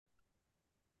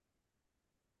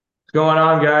What's going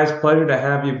on, guys? Pleasure to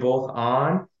have you both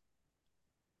on.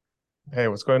 Hey,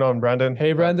 what's going on, Brandon?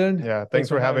 Hey, Brandon. Yeah, Thanks thanks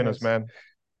for for having having us, us. man.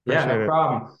 Yeah, Appreciate no it.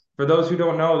 problem. For those who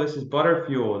don't know, this is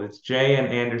Butterfueled. It's Jay and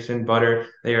Anderson Butter.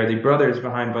 They are the brothers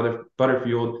behind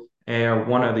Butterfueled and are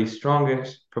one of the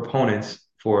strongest proponents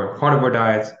for carnivore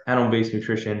diets, animal-based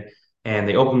nutrition, and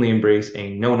they openly embrace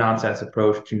a no-nonsense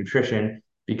approach to nutrition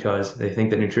because they think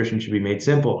that nutrition should be made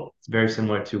simple. It's very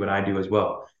similar to what I do as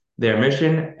well. Their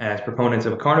mission as proponents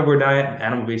of a carnivore diet and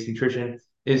animal-based nutrition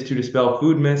is to dispel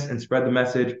food myths and spread the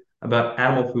message about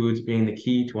animal foods being the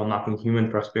key to unlocking human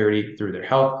prosperity through their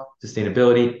health,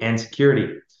 sustainability, and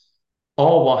security,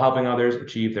 all while helping others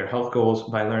achieve their health goals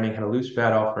by learning how to lose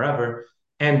fat off forever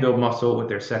and build muscle with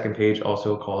their second page,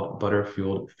 also called Butter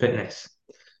Fueled Fitness.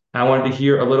 I wanted to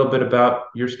hear a little bit about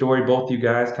your story, both you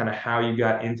guys, kind of how you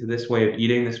got into this way of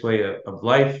eating, this way of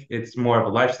life. It's more of a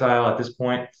lifestyle at this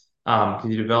point because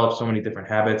you develop so many different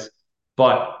habits.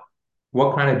 But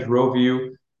what kind of drove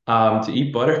you to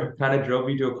eat butter? What kind of drove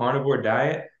you to a carnivore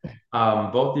diet?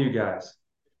 Both of you guys,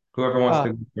 whoever wants Uh,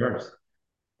 to go first.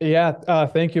 yeah,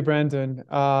 thank you, Brandon.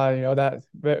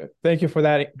 Thank you for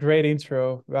that great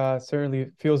intro.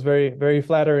 Certainly feels very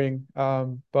flattering.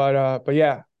 But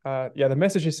the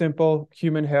message is simple: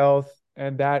 human health,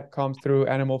 and that comes through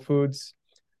animal foods.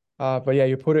 But yeah,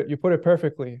 you put it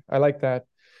perfectly. I like that.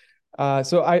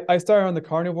 So I started on the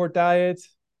carnivore diet,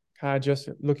 kind of just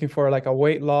looking for like a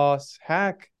weight loss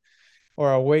hack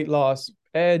or a weight loss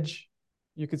edge,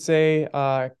 you could say.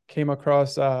 Came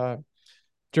across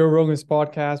Joe Rogan's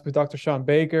podcast with Dr. Sean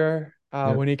Baker.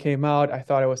 Yeah. When he came out, I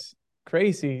thought it was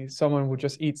crazy. Someone would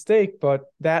just eat steak, but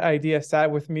that idea sat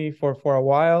with me for a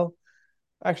while,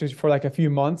 actually for like a few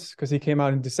months, because he came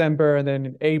out in December, and then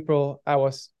in April I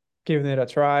was giving it a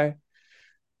try,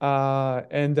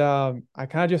 and I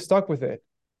kind of just stuck with it.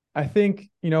 I think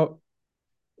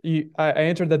I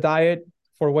entered the diet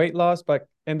for weight loss, but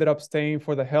ended up staying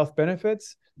for the health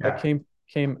benefits that Yeah.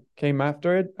 came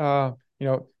after it.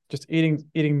 Just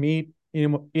eating meat,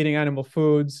 eating animal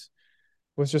foods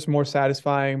was just more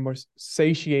satisfying, more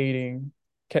satiating,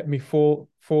 kept me full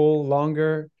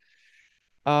longer.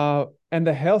 And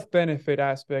the health benefit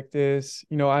aspect is,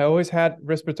 I always had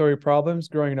respiratory problems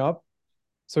growing up,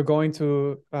 so going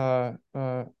to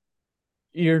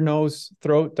ear, nose,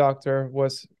 throat doctor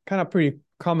was kind of pretty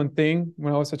common thing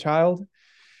when I was a child.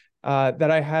 That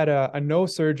I had a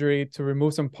nose surgery to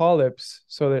remove some polyps.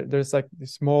 So that there's like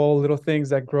these small little things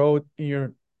that grow in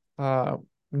your uh,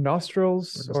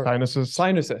 nostrils The or sinuses.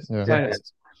 sinuses, Yeah. Yeah.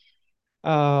 sinuses.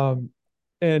 Um,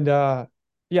 and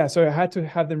yeah, so I had to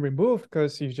have them removed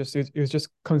because it was just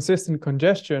consistent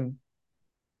congestion.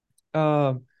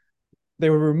 Um, they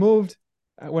were removed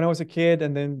when I was a kid,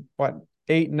 and then what,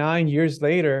 8, 9 years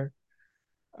later,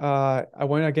 I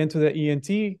went again to the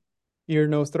ENT, ear,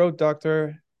 nose, throat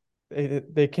doctor.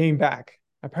 They came back.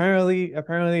 Apparently,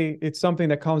 it's something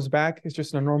that comes back. It's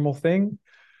just a normal thing.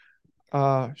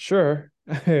 Sure.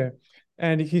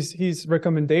 And his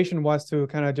recommendation was to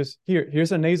kind of just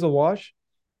here's a nasal wash,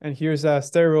 and here's a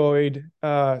steroid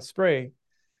spray,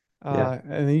 Yeah.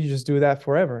 and then you just do that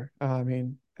forever. I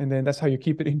mean, and then that's how you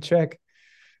keep it in check.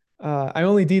 I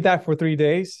only did that for 3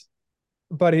 days,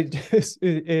 but it just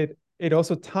it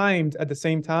also timed at the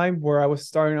same time where I was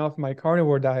starting off my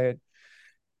carnivore diet,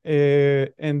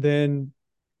 and then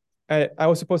I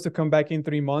was supposed to come back in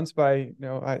 3 months, but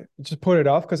I just put it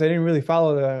off because I didn't really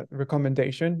follow the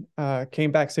recommendation.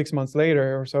 Came back 6 months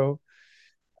later or so,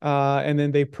 and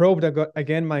then they probed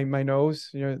again my nose.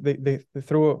 They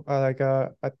threw like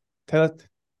a tele,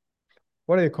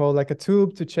 what do they call, like a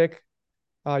tube to check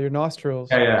your Yeah. nostrils,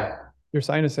 Yeah. your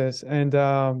sinuses, and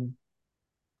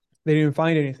they didn't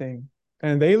find anything.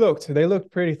 And they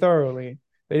looked pretty thoroughly.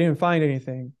 They didn't find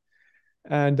anything.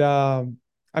 And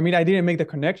I mean, I didn't make the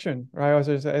connection, right? I was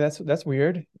just, that's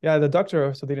weird. Yeah, the doctor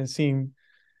also didn't seem,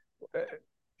 uh,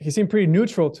 he seemed pretty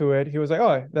neutral to it. He was like,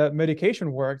 oh, the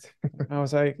medication worked. I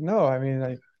was like, no, I mean,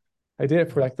 I did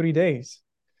it for like 3 days.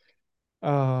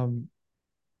 Um,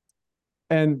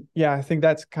 and yeah, I think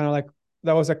that's kind of like,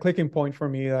 that was a clicking point for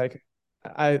me. Like,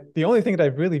 the only thing that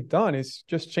I've really done is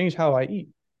just change how I eat.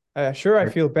 Sure, I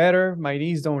feel better. My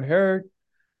knees don't hurt.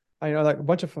 I know like a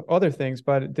bunch of other things,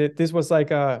 but this was like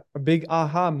a big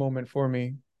aha moment for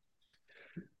me.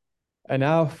 And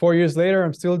now 4 years later,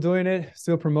 I'm still doing it,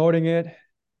 still promoting it.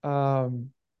 Um,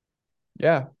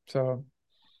 yeah, so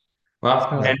it's Well,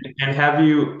 kind of and have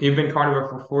you've been carnivore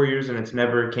for 4 years and it's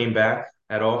never came back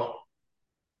at all?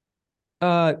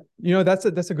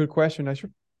 that's a good question.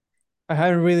 I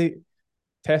haven't really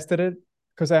tested it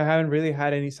because I haven't really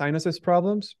had any sinuses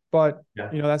problems, but Yeah.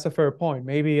 that's a fair point.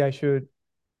 Maybe I should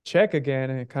check again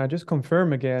and kind of just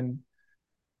confirm again.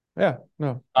 Yeah,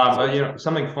 no, it's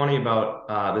Something funny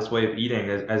about this way of eating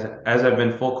is as I've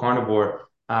been full carnivore,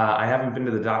 I haven't been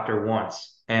to the doctor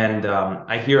once, and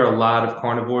I hear a lot of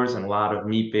carnivores and a lot of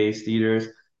meat-based eaters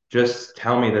just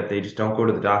tell me that they just don't go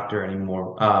to the doctor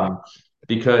anymore,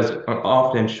 because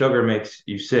often sugar makes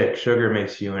you sick, sugar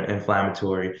makes you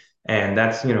inflammatory, and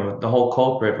that's the whole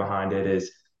culprit behind it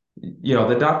is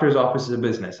the doctor's office is a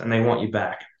business and they want you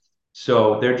back,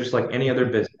 so they're just like any other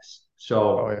business.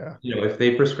 Oh So yeah. if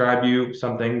they prescribe you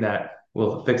something that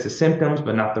will fix the symptoms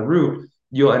but not the root,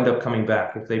 you'll end up coming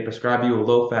back. If they prescribe you a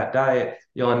low-fat diet,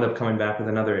 you'll end up coming back with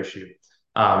another issue.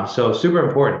 So super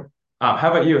important.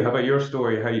 How about you? How about your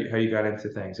story? How you got into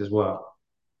things as well?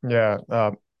 Yeah.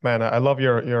 Man, I love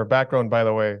your background, by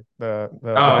the way. The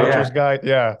Oh butcher's yeah, guide.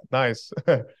 Yeah, nice.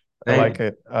 I thank like you.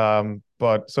 it.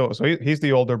 But he's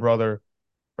the older brother,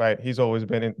 right? He's always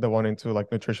been the one into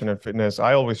like nutrition and fitness.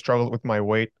 I always struggled with my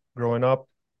weight growing up.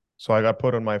 So I got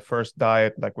put on my first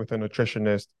diet like with a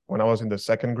nutritionist when I was in the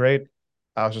second grade.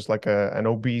 I was just like an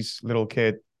obese little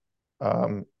kid.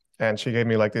 Um, and she gave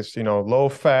me like this, low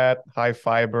fat, high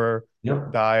fiber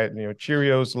Yep. diet,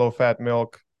 Cheerios, low fat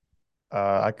milk.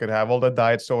 I could have all the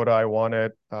diet soda I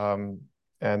wanted.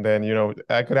 And then,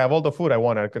 I could have all the food I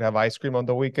wanted. I could have ice cream on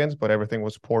the weekends, but everything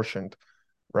was portioned,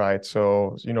 right?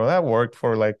 So, that worked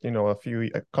for like,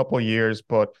 a couple years,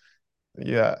 but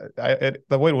yeah,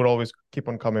 the weight would always keep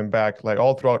on coming back, like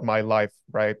all throughout my life,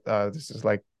 right? This is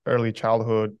like early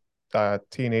childhood,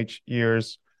 teenage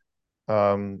years.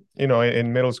 In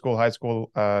middle school, high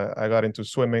school, I got into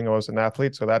swimming. I was an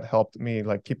athlete, so that helped me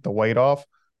like keep the weight off.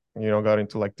 Got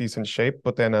into like decent shape.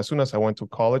 But then as soon as I went to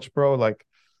college, bro, like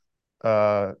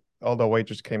uh, all the weight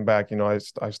just came back. I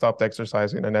stopped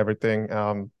exercising and everything.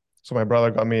 So my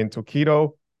brother got me into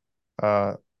keto.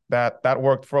 Uh, that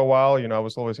worked for a while. I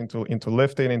was always into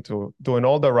lifting, into doing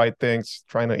all the right things,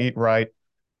 trying to eat right.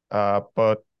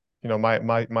 But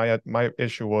my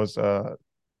issue was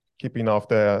keeping off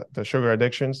the sugar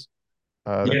addictions,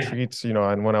 the Yeah. treats,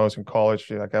 and when I was in college,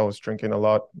 like I was drinking a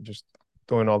lot, just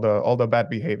doing all the bad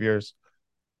behaviors.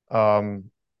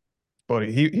 Um, but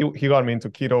he got me into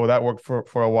keto. That worked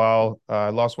for a while. I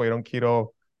lost weight on keto,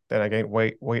 then I gained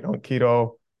weight on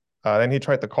keto. Then he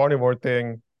tried the carnivore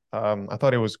thing. I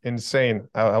thought it was insane.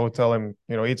 I would tell him,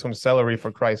 eat some celery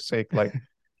for Christ's sake. Like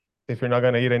if you're not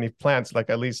gonna eat any plants, like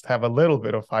at least have a little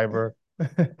bit of fiber.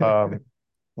 Um,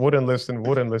 wouldn't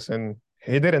listen.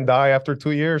 He didn't die after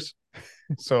 2 years.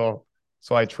 So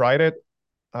so I tried it.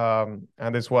 And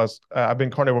this was I've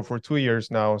been carnivore for 2 years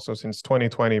now, so since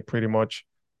 2020 pretty much,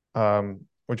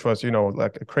 which was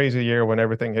like a crazy year when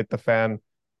everything hit the fan.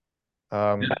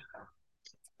 Um,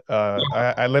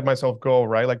 I let myself go,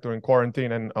 right, like during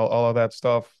quarantine and all of that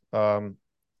stuff.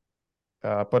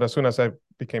 But as soon as I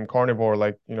became carnivore,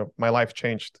 like my life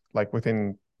changed. Like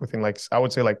within like I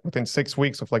would say like within 6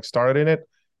 weeks of like starting it,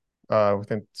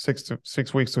 within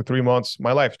 6 weeks to 3 months,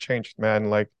 my life changed, man.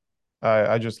 Like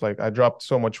I just like I dropped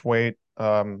so much weight.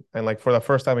 And like for the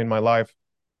first time in my life,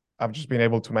 I've just been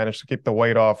able to manage to keep the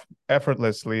weight off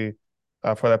effortlessly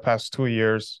for the past 2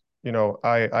 years.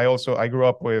 I grew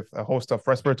up with a host of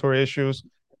respiratory issues,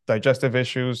 digestive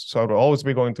issues, so I would always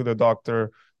be going to the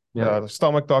doctor, Yep. the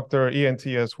stomach doctor,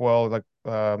 ENT as well. Like,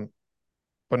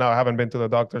 but now I haven't been to the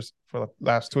doctors for the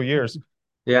last 2 years, and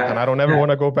I Yeah. don't ever Yeah.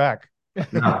 want to go back.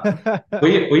 No.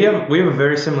 We have a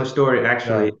very similar story Yeah.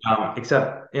 actually,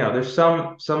 except there's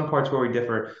some parts where we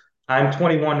differ. I'm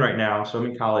 21 right now, so I'm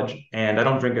in college, and I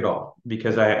don't drink at all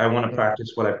because I want to Mm,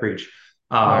 practice what I preach.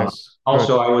 Um, nice. Good.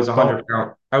 Also,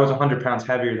 Don't. I was 100 pounds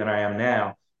heavier than I am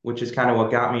now, which is kind of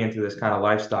what got me into this kind of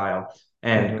lifestyle.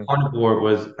 And Hmm. carnivore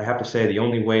was, I have to say, the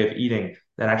only way of eating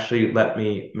that actually let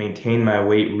me maintain my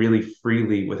weight really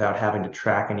freely without having to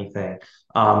track anything.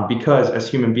 Because as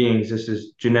human beings, this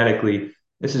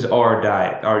is our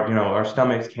diet. Our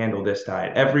stomachs handle this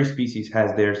diet. Every species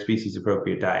has their species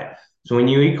appropriate diet. So when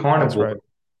you eat That's carnivore, right.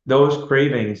 those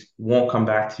cravings won't come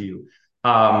back to you.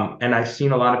 And I've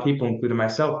seen a lot of people, including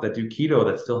myself, that do keto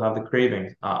that still have the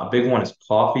cravings. A big one is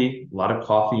coffee. A lot of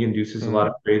coffee induces a lot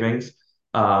of Mm, cravings.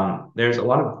 There's a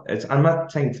lot of I'm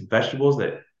not saying it's vegetables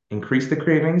that increase the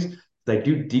cravings. They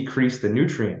do decrease the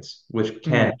nutrients, which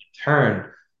can Mm. in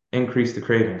turn increase the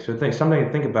cravings. So something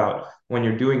to think about when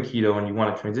you're doing keto and you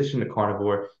want to transition to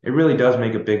carnivore. It really does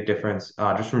make a big difference,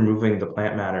 just removing the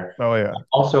plant matter. oh yeah.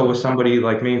 Also, with somebody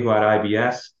like me who had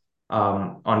IBS,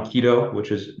 on keto,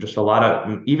 which is just a lot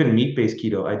of even meat-based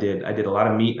keto. I did a lot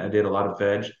of meat. I did a lot of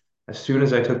veg. As soon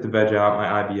as I took the veg out, my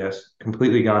IBS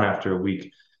completely gone after a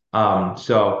week.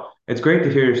 So it's great to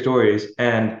hear your stories,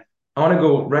 and I want to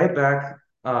go right back.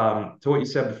 to what you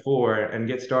said before and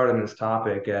get started on this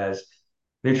topic as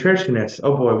nutritionists.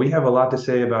 Oh boy, we have a lot to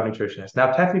say about nutritionists.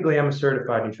 Now, technically, I'm a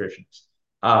certified nutritionist,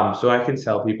 so I can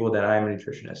tell people that I am a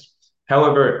nutritionist.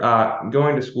 However,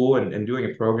 going to school and doing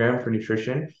a program for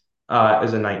nutrition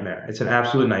is a nightmare. It's an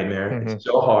absolute nightmare. It's Hmm.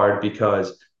 so hard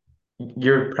because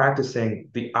you're practicing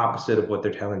the opposite of what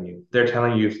they're telling you. They're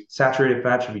telling you saturated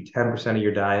fat should be 10% of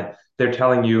your diet. They're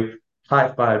telling you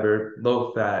high fiber,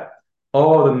 low fat,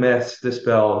 all the myths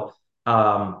dispelled.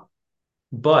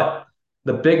 But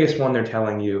the biggest one they're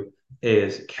telling you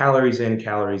is calories in,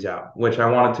 calories out, which I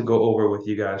wanted to go over with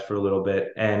you guys for a little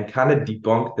bit and kind of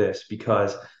debunk this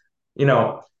because, you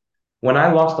know, when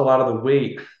I lost a lot of the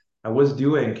weight, I was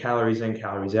doing calories in,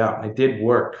 calories out. And it did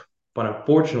work. But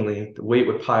unfortunately, the weight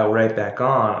would pile right back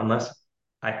on unless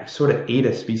I sort of ate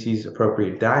a species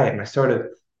appropriate diet and I started to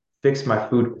fix my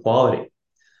food quality.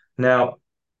 Now,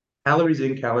 calories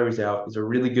in, calories out is a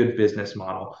really good business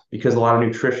model because a lot of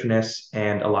nutritionists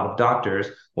and a lot of doctors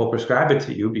will prescribe it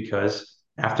to you because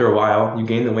after a while you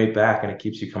gain the weight back and it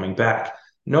keeps you coming back.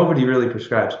 Nobody really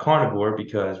prescribes carnivore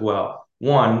because, well,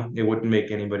 one, it wouldn't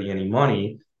make anybody any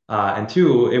money, and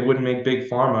two, it wouldn't make big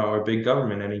pharma or big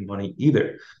government any money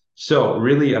either. So,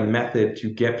 really, a method to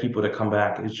get people to come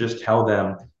back is just tell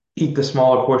them eat the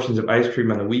smaller portions of ice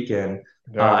cream on the weekend,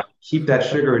 Yeah. keep that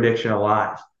sugar addiction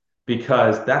alive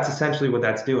because that's essentially what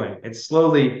that's doing.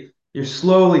 You're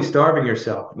slowly starving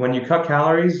yourself. When you cut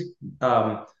calories,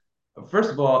 um, first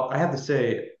of all, I have to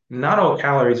say, not all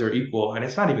calories are equal, and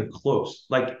it's not even close.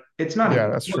 Like, it's not Yeah,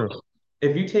 even that's true. close.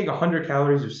 If you take 100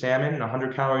 calories of salmon and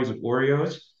 100 calories of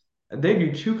Oreos, they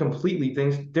do two completely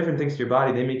different things to your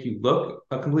body. They make you look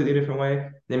a completely different way.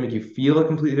 They make you feel a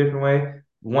completely different way.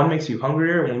 One makes you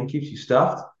hungrier, one keeps you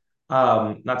stuffed.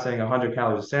 Not saying 100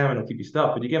 calories of salmon will keep you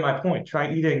stuffed, but you get my point.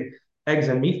 Try eating eggs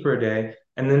and meat for a day,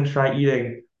 and then try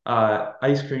eating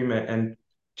ice cream and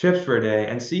chips for a day,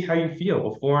 and see how you feel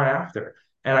before and after.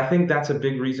 And I think that's a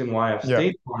big reason why I've Yeah.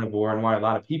 stayed carnivore and why a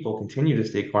lot of people continue to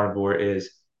stay carnivore is,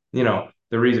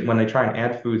 the reason when they try and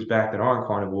add foods back that aren't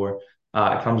carnivore,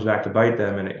 it comes back to bite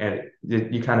them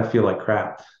you kind of feel like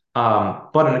crap.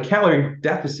 But in a calorie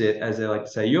deficit, as they like to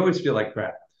say, you always feel like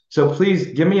crap. So please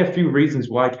give me a few reasons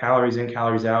why calories in,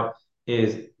 calories out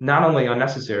is not only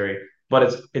unnecessary,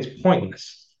 but it's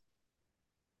pointless.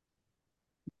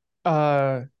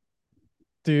 Uh,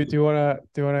 do you wanna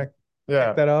kick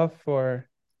Yeah. that off or?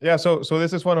 Yeah, so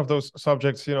this is one of those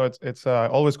subjects, it's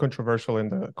always controversial in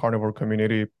the carnivore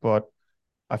community, but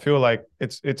I feel like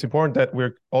it's important that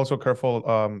we're also careful,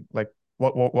 like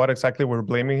what exactly we're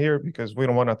blaming here, because we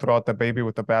don't want to throw out the baby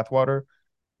with the bathwater,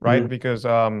 right? Mhm. Because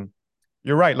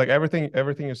you're right, like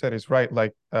everything you said is right.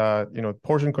 Like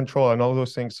portion control and all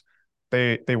those things,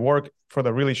 they work for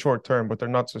the really short term, but they're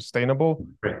not sustainable.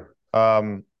 Right.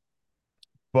 Um,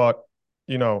 but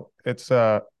it's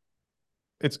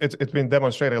been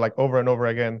demonstrated like over and over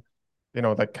again,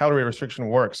 that calorie restriction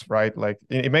works, right? Like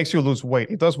it makes you lose weight.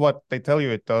 It does what they tell you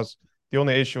it does. The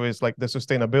only issue is like the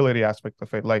sustainability aspect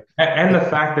of it. Like And it, the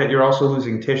fact that you're also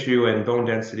losing tissue and bone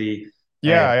density and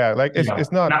yeah, like not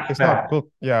it's not fat. built.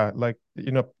 Yeah, like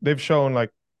they've shown like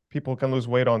people can lose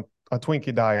weight on a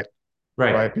Twinkie diet,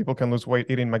 right? Right. People can lose weight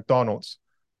eating McDonald's.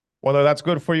 Whether that's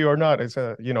good for you or not,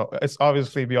 it's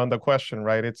obviously beyond the question,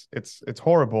 right? It's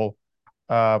horrible,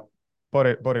 uh, but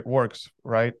it works,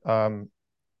 right?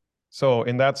 So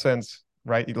in that sense,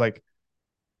 right, like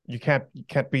you can't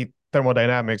beat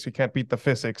thermodynamics, you can't beat the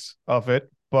physics of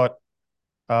it, but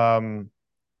um,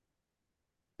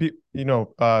 the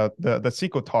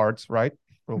secotards, right?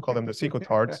 We'll call them the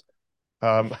secotards.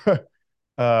 Um,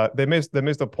 they missed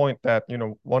the point that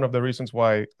one of the reasons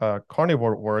why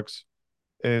carnivore works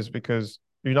is because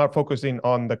you're not focusing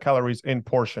on the calories in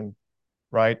portion,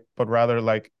 right? But rather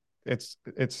like it's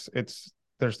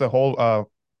there's the whole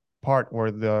part where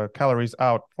the calories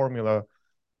out formula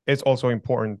is also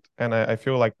important. And I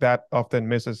feel like that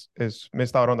often is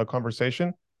missed out on the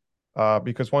conversation,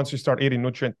 because once you start eating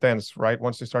nutrient dense, right?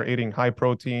 Once you start eating high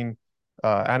protein,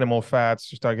 animal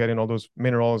fats, you start getting all those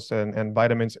minerals and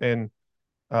vitamins in,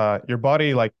 your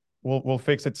body like will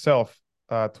fix itself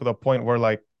to the point where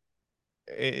like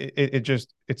it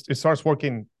starts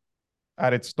working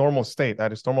at its normal state,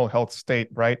 at its normal health state,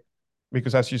 right?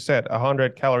 Because as you said,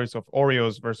 100 calories of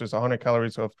Oreos versus 100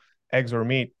 calories of eggs or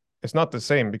meat, it's not the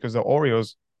same because the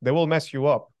Oreos, they will mess you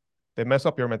up. They mess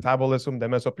up your metabolism, they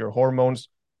mess up your hormones,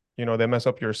 they mess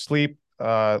up your sleep.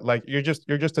 Like you're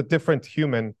just a different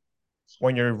human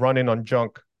when you're running on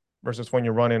junk versus when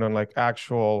you're running on like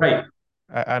actual Right.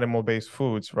 animal-based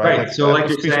foods, right? Right. Like So like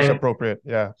you're species saying, appropriate.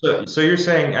 Yeah, so you're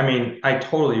saying, I mean, I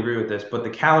totally agree with this, but the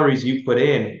calories you put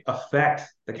in affect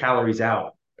the calories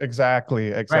out.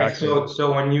 exactly, Right. exactly.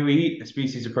 So when you eat a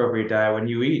species appropriate diet, when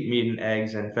you eat meat and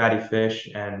eggs and fatty fish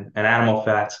and animal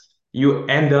fats, you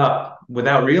end up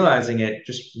without realizing it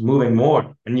just moving more.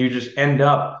 And you just end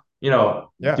up,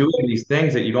 Yeah. doing these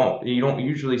things that you don't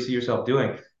usually see yourself doing.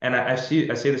 And I say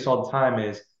this all the time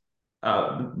is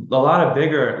a lot of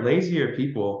bigger, lazier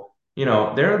people,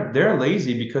 they're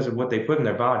lazy because of what they put in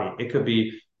their body. It could be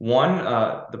one,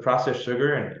 the processed sugar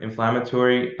and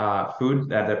inflammatory food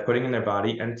that they're putting in their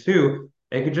body, and two,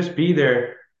 it could just be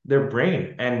their brain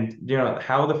and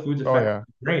how the foods Oh affect yeah.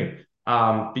 the brain.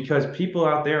 Because people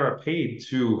out there are paid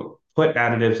to put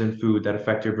additives in food that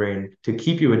affect your brain to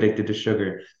keep you addicted to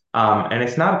sugar. And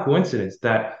it's not a coincidence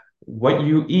that what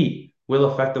you eat will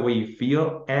affect the way you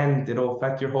feel and it'll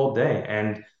affect your whole day. And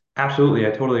absolutely,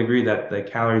 I totally agree that the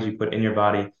calories you put in your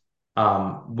body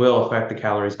will affect the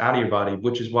calories out of your body,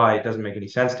 which is why it doesn't make any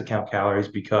sense to count calories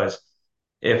because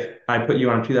if I put you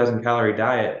on a 2,000 calorie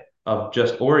diet of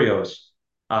just Oreos,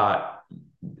 uh,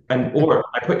 or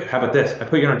how about this? I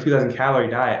put you on a 2,000 calorie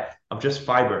diet of just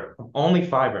fiber, only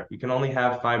fiber. You can only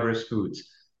have fibrous foods.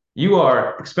 You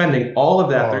are expending all of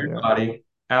that through Oh your yeah. body,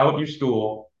 out your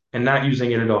stool, and not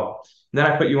using it at all. Then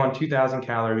I put you on 2,000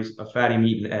 calories of fatty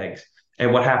meat and eggs.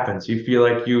 And what happens? You feel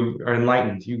like you are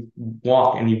enlightened. You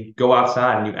walk and you go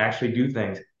outside and you actually do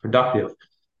things productive.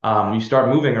 You start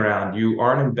moving around. You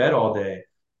aren't in bed all day.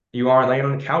 You aren't laying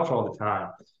on the couch all the time.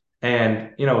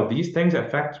 And these things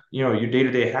affect your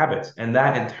day-to-day habits, and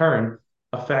that in turn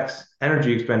affects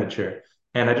energy expenditure.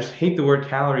 And I just hate the word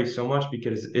calories so much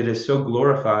because it is so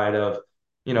glorified of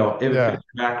if Yeah. it's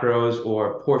macros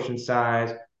or portion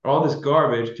size or all this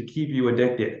garbage to keep you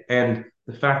addicted. And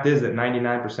the fact is that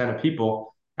 99% of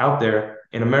people out there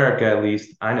in America, at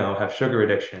least I know, have sugar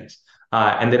addictions.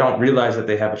 And they don't realize that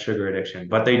they have a sugar addiction,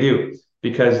 but they do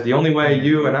because the only way Mhm.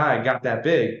 you and I got that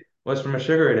big was from a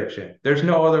sugar addiction. There's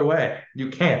no other way. You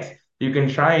can't. You can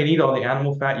try and eat all the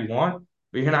animal fat you want,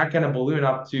 but you're not going to balloon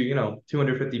up to,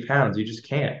 250 pounds. You just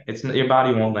can't. Your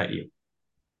body won't let you.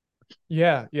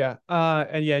 Yeah, yeah.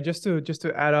 And yeah, just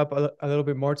to add up a little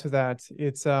bit more to that,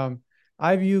 it's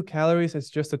I view calories as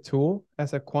just a tool,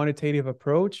 as a quantitative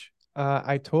approach.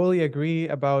 I totally agree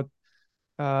about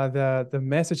the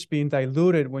message being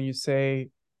diluted when you say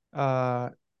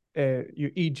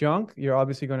you eat junk, you're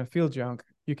obviously going to feel junk.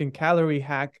 You can calorie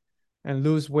hack and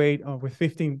lose weight with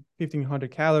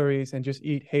 1,500 calories and just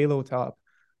eat Halo Top,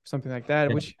 something like that,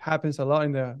 Yeah. which happens a lot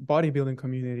in the bodybuilding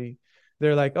community.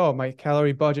 They're like, oh, my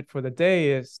calorie budget for the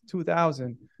day is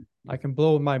 2,000. I can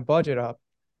blow my budget up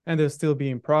and they'll still be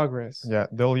in progress. Yeah,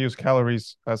 they'll use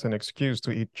calories as an excuse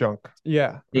to eat junk.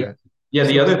 Yeah, Yeah. right. Yeah,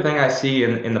 the So, other thing I see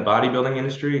in the bodybuilding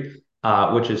industry,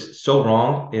 which is so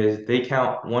wrong, is they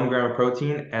count 1 gram of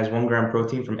protein as 1 gram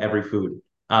protein from every food.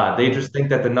 They Mm. just think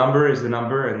that the number is the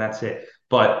number and that's it.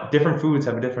 But different foods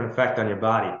have a different effect on your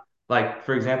body. Like,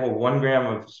 for example, 1 gram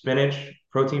of spinach,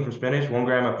 protein from spinach, 1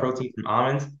 gram of protein from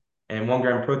almonds, and 1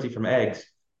 gram of protein from eggs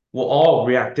will all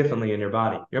react differently in your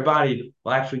body. Your body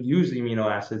will actually use the amino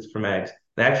acids from eggs.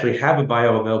 They actually have a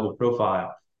bioavailable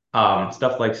profile.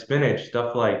 Stuff like spinach,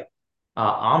 stuff like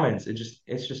almonds,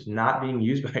 it's just not being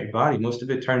used by your body. Most of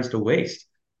it turns to waste,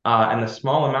 and the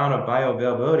small amount of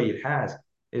bioavailability it has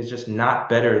is just not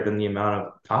better than the amount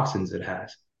of toxins it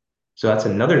has. So that's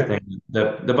another yeah. thing.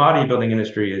 The bodybuilding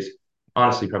industry is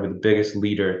honestly probably the biggest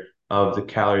leader of the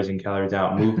calories in, calories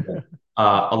out movement,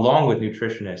 along with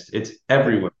nutritionists. It's Yeah.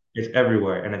 everywhere. It's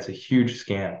everywhere, and it's a huge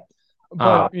scam.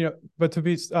 Uh, But to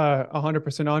be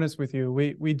 100% honest with you,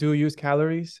 we do use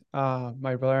calories.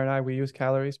 My brother and I, we use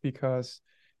calories because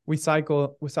we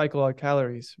cycle our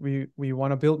calories. We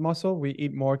want to build muscle, we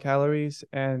eat more calories,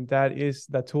 and that is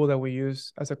the tool that we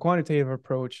use as a quantitative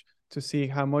approach to see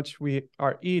how much we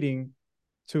are eating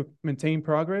to maintain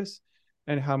progress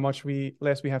and how much we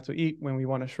less we have to eat when we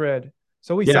want to shred.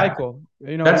 So we yeah, cycle.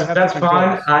 We That's have that's different fine.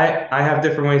 goals. I have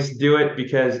different ways to do it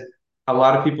because a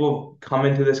lot of people come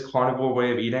into this carnivore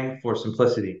way of eating for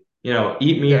simplicity.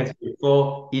 Eat meat Yeah. until you're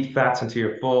full, eat fats until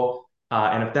you're full.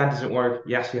 And if that doesn't work,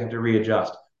 yes, you have to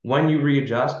readjust. When you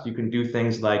readjust, you can do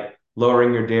things like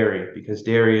lowering your dairy because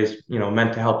dairy is,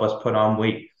 meant to help us put on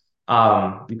weight.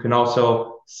 You can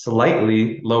also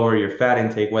slightly lower your fat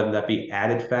intake, whether that be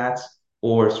added fats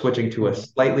or switching to a Mhm.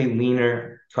 slightly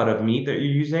leaner cut of meat that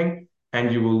you're using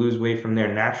and you will lose weight from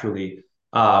there naturally.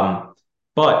 Um,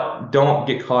 but don't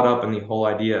get caught up in the whole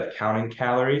idea of counting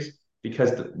calories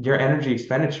because your energy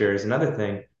expenditure is another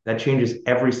thing that changes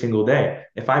every single day.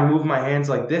 If I move my hands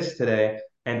like this today,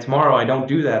 and tomorrow I don't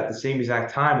do that at the same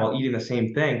exact time while eating the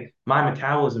same thing, my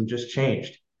metabolism just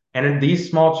changed. And then these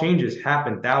small changes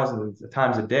happen thousands of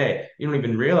times a day. You don't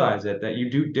even realize it, that you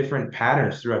do different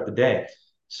patterns throughout the day.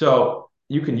 So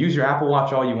you can use your Apple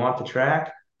Watch all you want to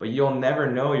track, but you'll never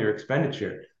know your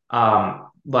expenditure.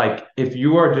 Like if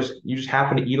you just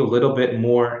happen to eat a little bit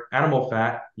more animal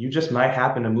fat, you just might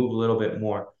happen to move a little bit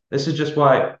more. This is just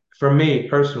why, for me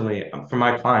personally, for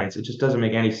my clients, it just doesn't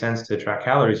make any sense to track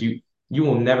calories. You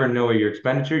will never know your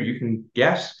expenditure. You can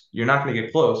guess. You're not going to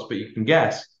get close, but you can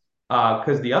guess.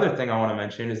 Because the other thing I want to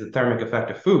mention is the thermic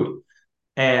effect of food.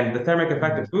 And the thermic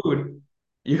effect of Mhm. food,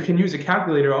 you can use a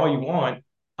calculator all you want,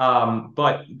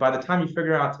 but by the time you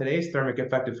figure out today's thermic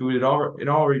effect of food, it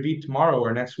already be tomorrow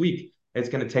or next week. It's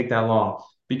going to take that long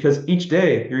because each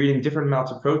day you're eating different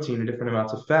amounts of protein and different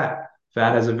amounts of fat.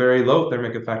 Fat has a very low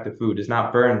thermic effect of food, does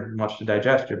not burn much to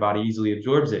digest. Your body easily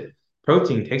absorbs it.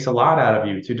 Protein takes a lot out of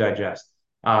you to digest.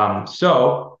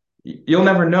 So you'll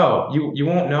never know. You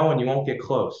won't know and you won't get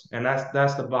close. And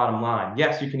that's the bottom line.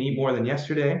 Yes, you can eat more than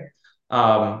yesterday,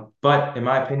 but in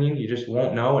my opinion, you just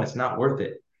won't know and it's not worth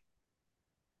it.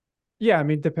 Yeah, I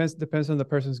mean, depends on the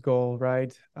person's goal,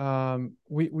 right?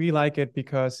 We like it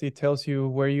because it tells you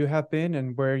where you have been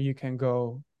and where you can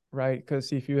go, right?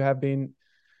 Because if you have been,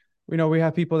 we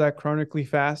have people that chronically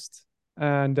fast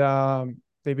and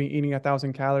they've been eating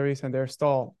 1,000 calories and they're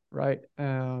stalled, right?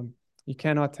 You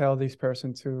cannot tell this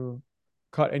person to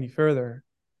cut any further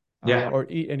Yeah. or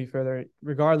eat any further,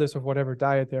 regardless of whatever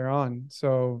diet they're on.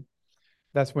 So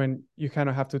that's when you kind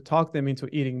of have to talk them into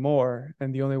eating more.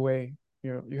 And the only way,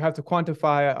 you have to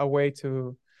quantify a way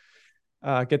to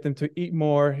get them to eat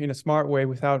more in a smart way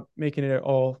without making it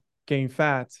all gain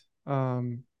fat.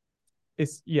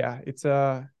 It's yeah, it's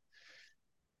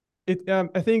it.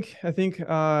 I think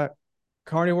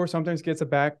carnivore sometimes gets a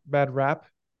bad rap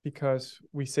because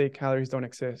we say calories don't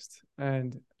exist.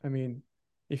 And I mean,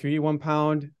 if you eat 1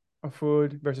 pound of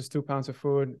food versus 2 pounds of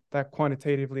food, that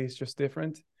quantitatively is just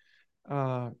different.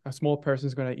 A small person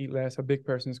is going to eat less, a big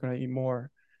person is going to eat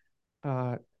more.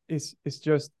 uh it's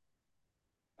just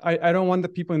I don't want the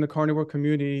people in the carnivore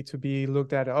community to be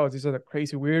looked at, oh, these are the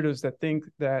crazy weirdos that think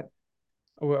that,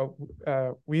 well,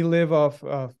 we live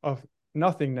of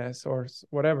nothingness or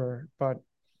whatever. But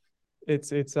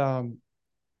it's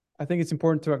I think it's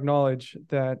important to acknowledge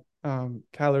that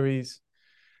calories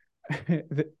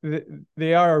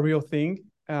they are a real thing.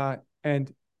 And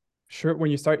sure,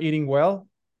 when you start eating well,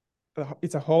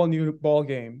 it's a whole new ball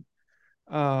game.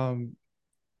 um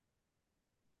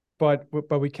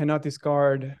but we cannot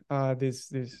discard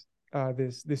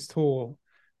this tool,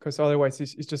 because otherwise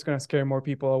it's just going to scare more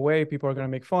people away. People are going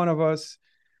to make fun of us.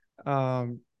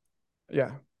 um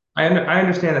yeah. I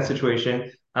understand that situation.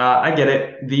 I get it.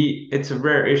 It's a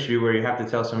rare issue where you have to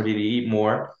tell somebody to eat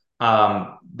more.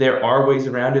 There are ways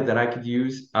around it that I could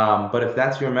use. But if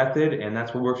that's your method and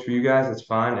that's what works for you guys, that's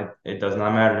fine. It does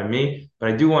not matter to me. But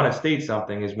I do want to state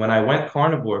something is when I went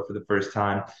carnivore for the first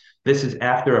time, this is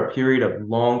after a period of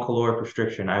long caloric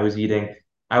restriction. I was doing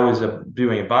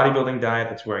a bodybuilding diet.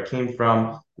 That's where I came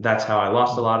from. That's how I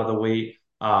lost a lot of the weight.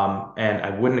 And I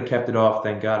wouldn't have kept it off,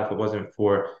 thank God, if it wasn't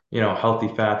for, healthy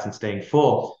fats and staying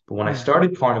full. But when I Mm.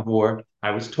 started carnivore,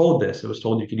 I was told this. I was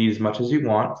told you could eat as much as you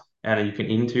want and you can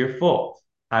eat until you're full.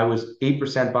 I was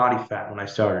 8% body fat when I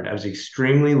started. I was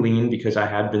extremely lean because I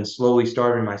had been slowly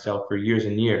starving myself for years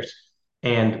and years.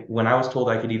 And when I was told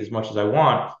I could eat as much as I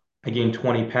want, I gained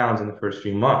 20 pounds in the first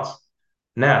few months.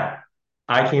 Now,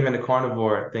 I came into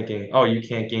carnivore thinking, oh, you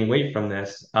can't gain weight from this.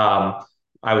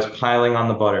 I was piling on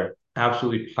the butter,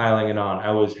 absolutely piling it on.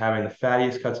 I was having the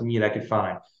fattiest cuts of meat I could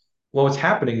find. What was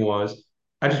happening was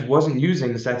I just wasn't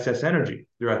using this excess energy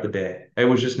throughout the day. It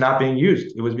was just not being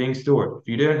used. It was being stored. If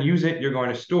you didn't use it, you're going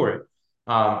to store it.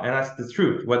 And that's the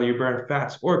truth, whether you burn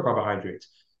fats or carbohydrates.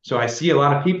 So I see a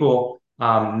lot of people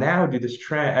now do this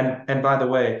trend. And by the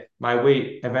way, my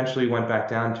weight eventually went back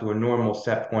down to a normal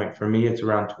set point. For me, it's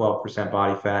around 12%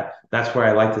 body fat. That's where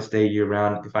I like to stay year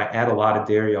round. If I add a lot of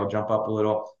dairy, I'll jump up a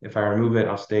little. If I remove it,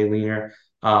 I'll stay leaner.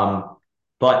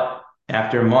 But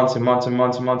after months and months and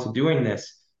months and months of doing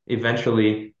this,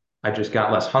 eventually I just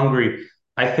got less hungry.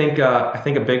 I think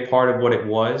a big part of what it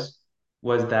was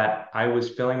that I was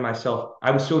feeling myself.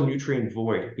 I was so nutrient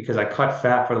void because I cut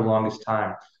fat for the longest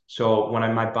time. So when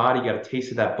my body got a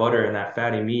taste of that butter and that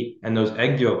fatty meat and those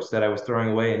egg yolks that I was throwing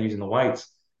away and using the whites,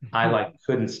 I like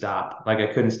couldn't stop. Like I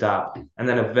couldn't stop. And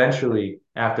then eventually,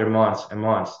 after months and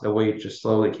months, the weight just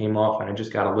slowly came off and I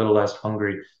just got a little less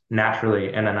hungry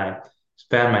naturally. And then I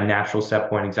found my natural set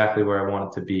point exactly where I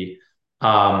wanted to be.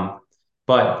 Um,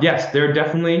 but yes, there are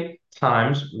definitely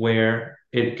times where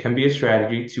it can be a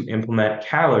strategy to implement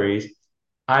calories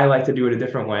I like to do it a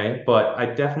different way, but I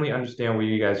definitely understand where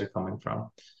you guys are coming from.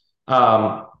 Um,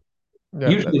 Yeah,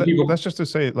 usually that's people, just to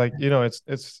say, like,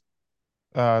 it's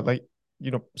like,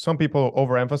 some people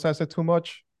overemphasize it too much.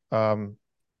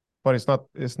 But it's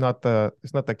not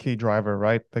the key driver,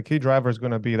 right? The key driver is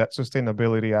going to be that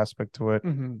sustainability aspect to it,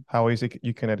 Hmm. how easy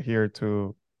you can adhere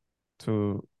to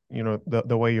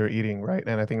the way you're eating, right?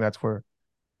 And I think that's where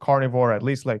carnivore at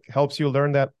least like helps you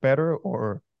learn that better,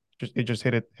 or just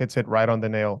hits it right on the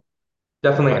nail,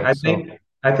 definitely, right? So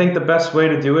I think the best way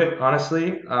to do it,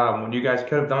 honestly, what you guys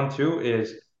could have done too, is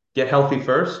get healthy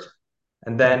first,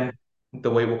 and Yeah. then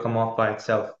the weight will come off by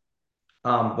itself.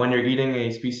 When you're eating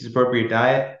a species appropriate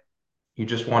diet, you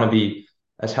just want to be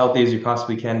as healthy as you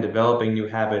possibly can, developing new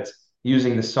habits,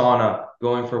 using the sauna,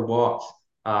 going for walks,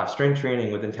 strength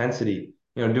training with intensity.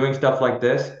 Doing stuff like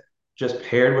this, just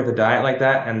paired with a diet like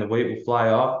that, and the weight will fly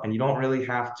off. And you don't really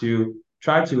have to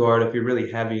try too hard if you're really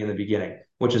heavy in the beginning,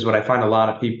 which is what I find a lot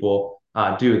of people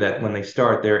do. That when they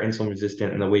start, they're insulin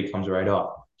resistant and the weight comes right off.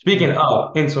 Speaking Hmm.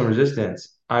 of insulin resistance,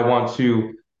 I want to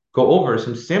go over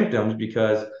some symptoms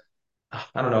because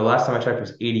I don't know. Last time I checked, it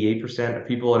was 88% of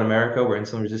people in America were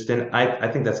insulin resistant. I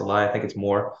think that's a lie. I think it's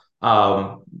more.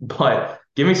 But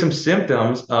give me some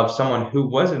symptoms of someone who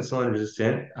was insulin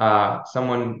resistant.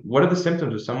 What are the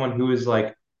symptoms of someone who is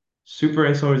like super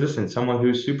insulin resistant, someone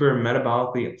who's super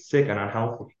metabolically sick and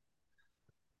unhealthy?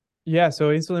 Yeah, so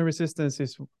insulin resistance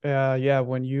is yeah,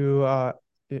 when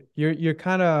you're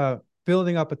kind of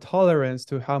building up a tolerance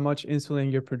to how much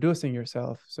insulin you're producing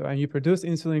yourself. So and you produce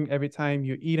insulin every time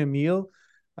you eat a meal,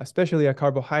 especially a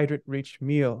carbohydrate rich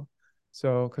meal.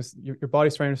 So because your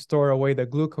body's trying to store away the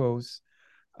glucose.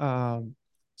 Um,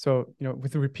 so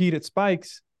with the repeated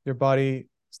spikes,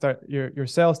 your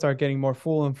cells start getting more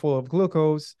full and full of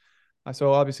glucose.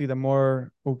 So obviously the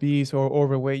more obese or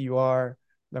overweight you are,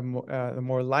 the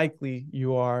more likely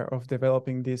you are of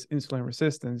developing this insulin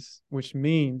resistance, which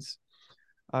means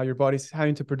your body's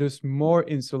having to produce more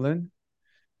insulin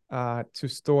to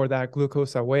store that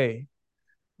glucose away.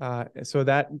 So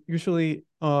that usually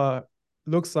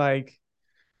looks like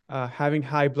having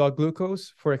high blood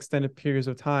glucose for extended periods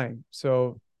of time.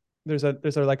 So there's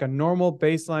like a normal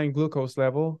baseline glucose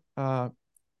level,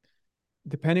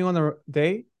 depending on the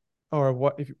day or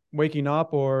what if you're waking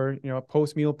up or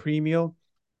post meal, pre meal,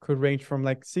 could range from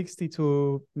like 60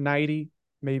 to 90,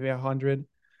 maybe 100.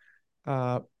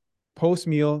 Post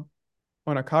meal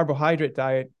on a carbohydrate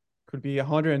diet could be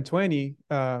 120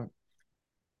 to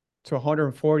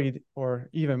 140 or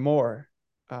even more.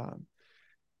 Um,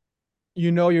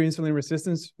 your insulin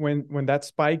resistance when that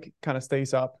spike kind of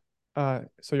stays up.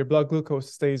 So your blood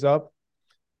glucose stays up,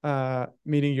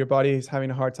 meaning your body is having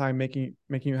a hard time making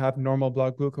you have normal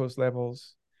blood glucose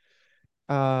levels.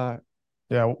 Uh,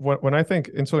 yeah, when I think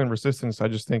insulin resistance, I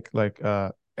just think like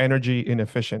energy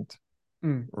inefficient,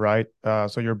 mm, right?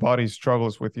 So your body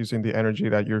struggles with using the energy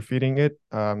that you're feeding it,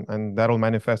 and that'll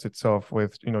manifest itself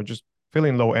with just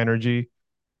feeling low energy,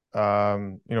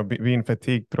 being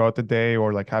fatigued throughout the day,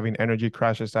 or like having energy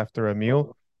crashes after a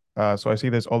meal. So I see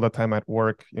this all the time at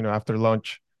work. After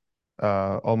lunch,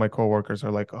 all my coworkers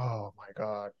are like, "Oh my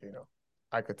God,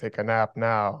 I could take a nap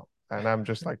now," and I'm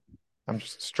just like, I'm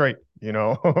just straight,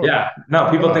 Yeah, no,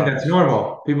 people think uh, that's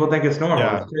normal. People think it's normal.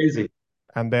 It's yeah. crazy.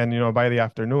 And then by the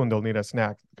afternoon they'll need a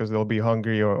snack because they'll be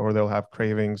hungry, or they'll have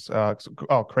cravings.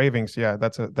 Cravings, yeah,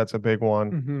 that's a big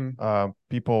one. mhm.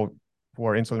 People who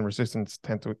are insulin resistant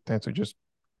tend to just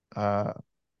uh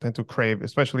tend to crave,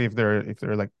 especially if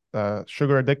they're like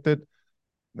sugar addicted.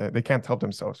 They can't help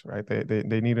themselves, right?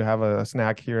 They need to have a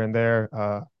snack here and there.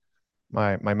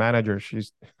 My manager,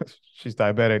 she's she's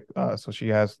diabetic, so she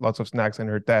has lots of snacks in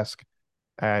her desk,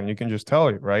 and you can just tell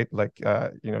her, right? Like,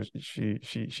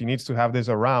 she needs to have this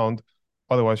around,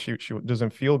 otherwise she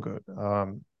doesn't feel good.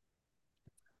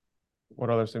 What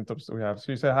other symptoms do we have?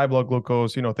 So you said high blood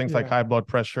glucose, things like Yeah. high blood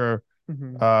pressure.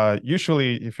 Mhm.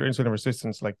 Usually, if you're insulin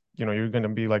resistance, like, you're going to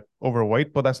be like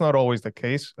overweight, but that's not always the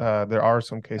case. There are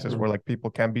some cases where like people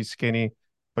can be skinny,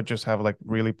 but just have like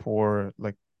really poor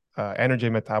like energy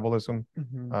metabolism.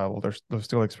 Mhm. Well, they'll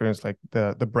still experience like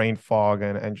the brain fog,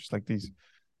 and just like these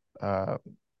uh,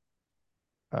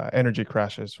 energy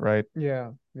crashes, right?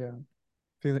 Yeah.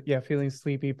 Yeah. Feeling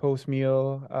sleepy post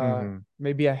meal. Hmm.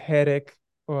 Maybe a headache.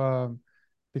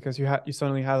 Because you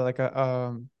suddenly had like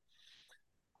uh,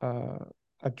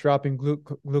 a drop in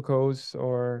glucose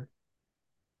or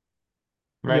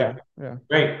Right. yeah, yeah.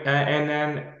 Great. And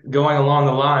then going along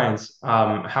the lines,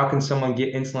 how can someone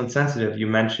get insulin sensitive? You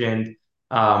mentioned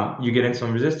you get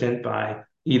insulin resistant by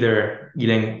either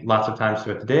eating lots of times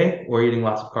throughout the day or eating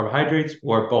lots of carbohydrates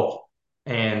or both.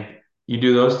 And You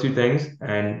do those two things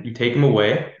and you take them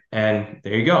away, and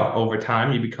there you go. Over time,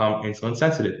 you become insulin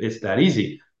sensitive. It's that easy.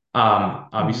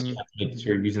 Obviously, you Hmm. have to make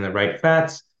sure you're using the right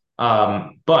fats,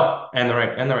 but and the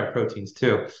right proteins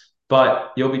too.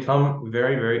 But you'll become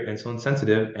very, very insulin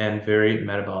sensitive and very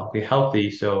metabolically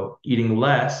healthy. So eating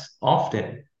less often,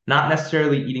 not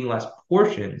necessarily eating less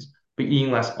portions, but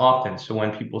eating less often. So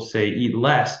when people say eat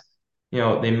less,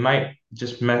 they might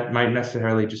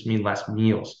necessarily just mean less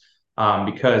meals.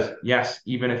 Because yes,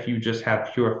 even if you just have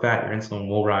pure fat, your insulin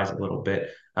will rise a little bit.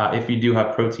 If you do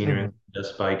have protein, your insulin Mhm. does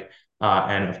spike,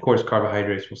 and of course,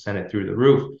 carbohydrates will send it through the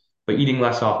roof. But eating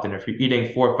less often, if you're eating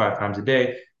 4 or 5 times a day,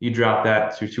 you drop that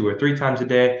to 2 or 3 times a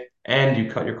day, and you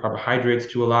cut your carbohydrates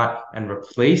to a lot and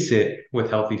replace it with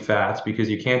healthy fats because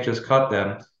you can't just cut them.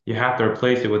 You have to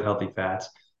replace it with healthy fats.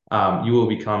 You will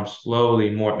become slowly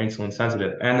more insulin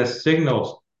sensitive. And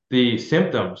the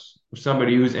symptoms of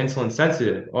somebody who's insulin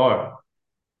sensitive are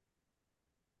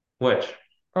which?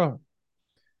 Oh,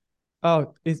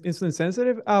 oh, is insulin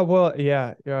sensitive? Well,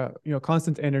 yeah, yeah.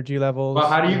 Constant energy Well, levels.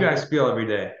 how do you guys feel every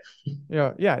day?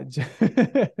 Yeah, yeah,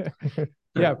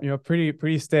 yeah.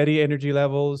 Pretty steady energy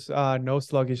levels. No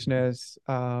sluggishness.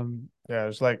 Yeah,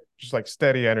 it's like just like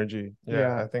steady energy. Yeah,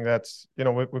 Yeah, I think that's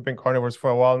we've been carnivores for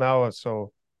a while now,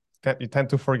 so you tend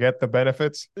to forget the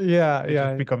benefits. yeah, It just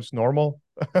yeah. becomes normal.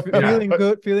 Yeah,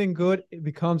 Feeling good. It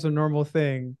becomes a normal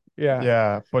thing. Yeah,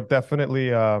 Yeah, but definitely,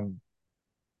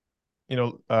 you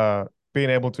know, uh, being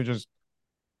able to just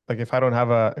like if I don't have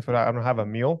a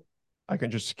meal, I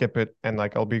can just skip it and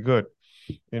like I'll be good.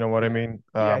 You know what I mean?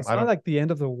 yeah. It's I not don't. like the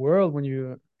end of the world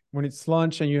when it's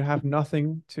lunch and you have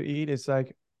nothing to eat. It's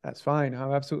like that's fine.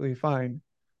 I'm absolutely fine.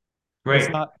 It's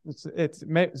great. not. It's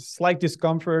slight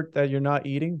discomfort that you're not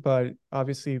eating, but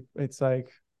obviously it's like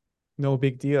no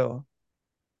big deal.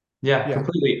 Yeah, Yeah.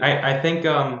 completely. I think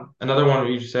another one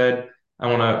you just said I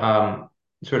want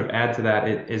to sort of add to that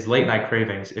is late night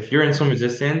cravings. If you're insulin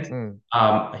resistant, Mm.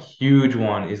 a huge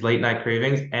one is late night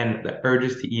cravings and the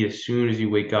urges to eat as soon as you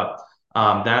wake up.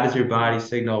 That is your body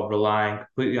signal relying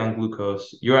completely on glucose.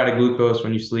 You're out of glucose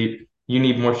when you sleep. You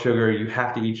need more sugar. You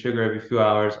have to eat sugar every few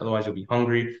hours, otherwise you'll be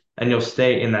hungry, and you'll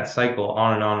stay in that cycle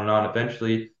on and on and on.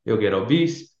 Eventually, you'll get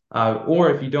obese, or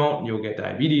if you don't, you'll get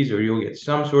diabetes or you'll get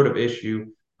some sort of issue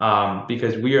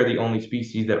because we are the only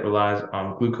species that relies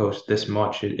on glucose this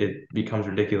much. It becomes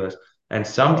ridiculous. And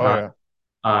Oh sometimes,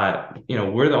 yeah.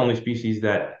 we're the only species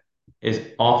that is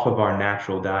off of our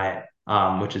natural diet,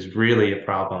 which is really a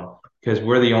problem because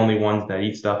we're the only ones that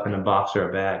eat stuff in a box or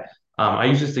a bag. I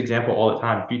use this example all the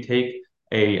time. If you take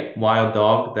a wild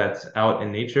dog that's out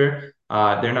in nature,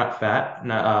 they're not fat,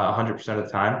 not 100% of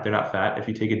the time. They're not fat. If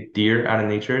you take a deer out of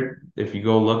nature, if you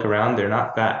go look around, they're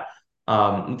not fat.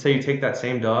 Let's say you take that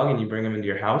same dog and you bring him into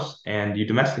your house and you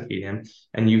domesticate him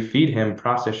and you feed him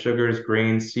processed sugars,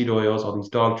 grains, seed oils, all these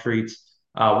dog treats.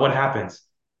 What happens?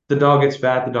 The dog gets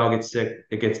fat, the dog gets sick,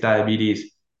 it gets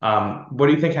diabetes. What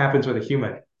do you think happens with a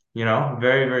human?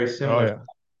 Very, very Oh similar. yeah.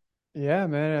 Yeah,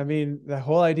 man. I mean, the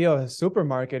whole idea of a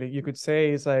supermarket, you could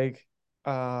say, is like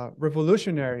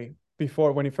revolutionary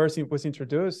before when it first was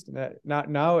introduced. That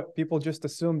now people just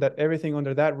assume that everything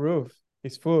under that roof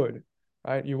is food,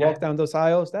 right? You walk Yeah. down those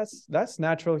aisles, that's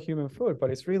natural human food, but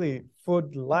it's really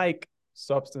food-like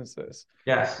substances,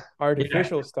 Yes. Yeah.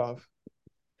 artificial stuff,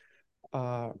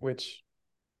 which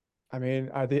I mean,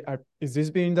 is this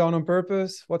being done on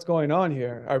purpose? What's going on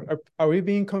here? Are we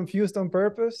being confused on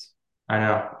purpose? I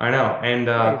know, I know. And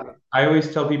Maybe. I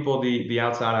always tell people the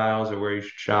outside aisles are where you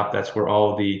should shop. That's where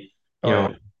all the, you Oh know,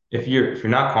 yeah. if you're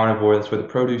not carnivore, that's where the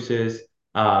produce is.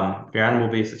 If you're animal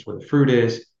based, that's where the fruit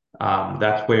is.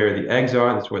 That's where the eggs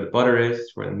are. That's where the butter is.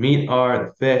 That's where the meat are,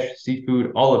 the fish,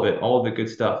 seafood, all of the good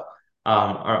stuff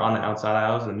are on the outside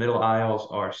aisles. The middle aisles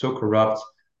are so corrupt.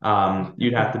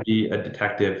 You'd have to be a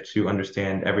detective to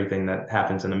understand everything that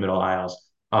happens in the middle aisles,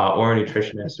 or a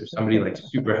nutritionist or somebody like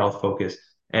super health focused.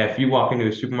 And if you walk into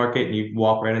a supermarket and you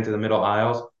walk right into the middle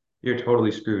aisles, you're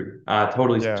totally screwed. Yeah.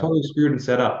 Totally screwed and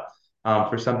set up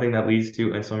for something that leads to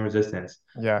insulin resistance.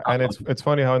 Yeah, and it's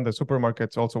funny how in the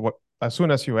supermarkets also what as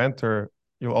soon as you enter,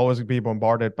 you'll always be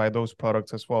bombarded by those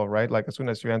products as well, right? Like as soon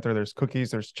as you enter, there's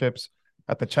cookies, there's chips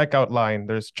at the checkout line,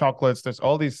 there's chocolates, there's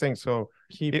all these things. So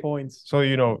Key it points. so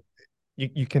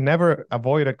you can never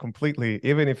avoid it completely,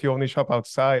 even if you only shop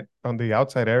outside on the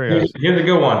outside areas. Here's a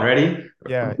good one. Ready?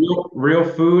 Yeah. Real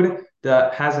food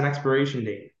that has an expiration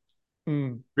date.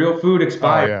 Mm. Real food Oh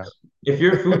expires. yeah. If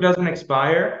your food doesn't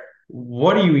expire,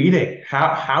 what are you eating?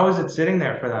 How is it sitting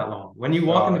there for that long? When you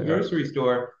walk in Oh the yeah. grocery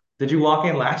store, did you walk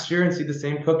in last year and see the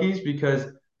same cookies? Because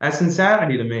that's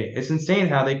insanity to me. It's insane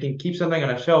how they can keep something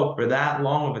on a shelf for that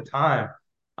long of a time.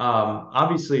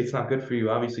 Obviously, it's not good for you.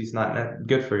 Obviously, it's not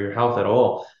good for your health at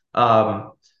all.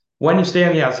 Um, when you stay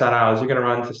in the outside aisles, you're going to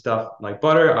run into stuff like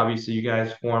butter. Obviously, you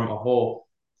guys form a whole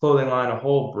clothing line, a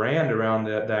whole brand around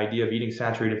the idea of eating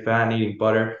saturated fat and eating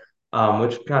butter,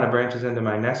 which kind of branches into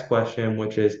my next question,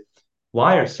 which is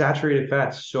why are saturated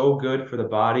fats so good for the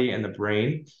body and the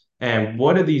brain? And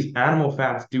what do these animal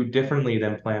fats do differently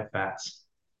than plant fats?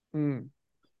 Mm.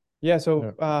 Yeah, Yeah.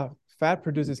 so fat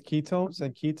produces ketones,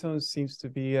 and ketones seems to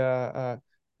be a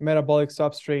metabolic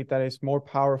substrate that is more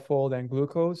powerful than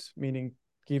glucose, meaning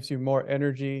gives you more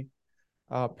energy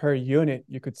per unit,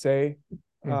 you could say.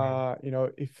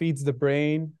 Mhm. It feeds the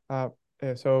brain.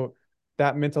 So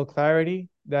that mental clarity,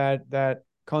 that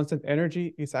constant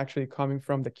energy is actually coming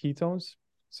from the ketones.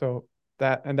 So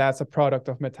that's a product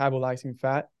of metabolizing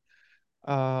fat.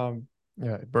 Um,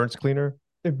 Yeah, it burns cleaner.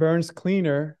 it burns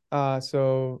cleaner.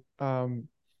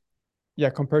 Yeah,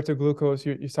 compared to glucose,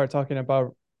 you start talking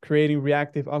about creating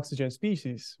reactive oxygen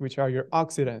species, which are your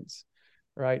oxidants,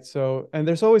 right? So, and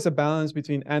there's always a balance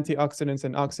between antioxidants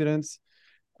and oxidants.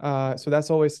 So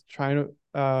that's always trying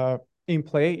to in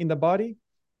play in the body.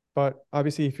 But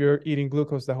obviously, if you're eating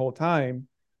glucose the whole time,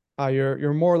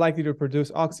 you're more likely to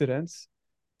produce oxidants,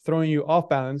 throwing you off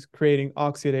balance, creating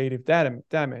oxidative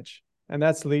damage, and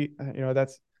that's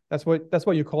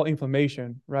what you call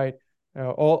inflammation, right?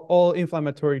 All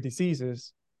inflammatory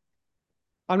diseases.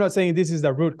 I'm not saying this is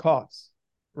the root cause,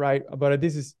 right? But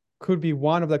this is could be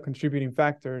one of the contributing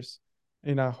factors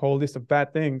in a whole list of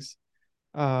bad things,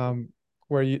 um,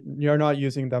 where you're not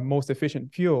using the most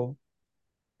efficient fuel,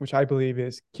 which I believe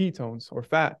is ketones or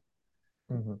fat.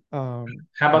 Mhm.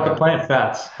 How about the Yeah. plant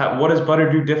fats? What does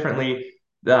butter do differently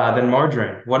than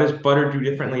margarine? What does butter do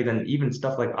differently than even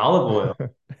stuff like olive oil?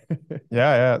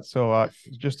 Yeah, yeah. So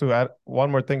just to add one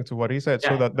more thing to what he said,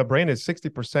 so Yeah, the brain is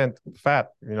 60% fat,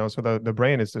 so the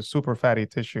brain is a super fatty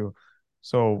tissue.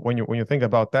 So when you think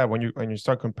about that, when you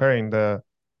start comparing the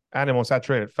animal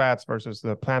saturated fats versus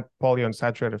the plant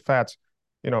polyunsaturated fats,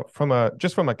 from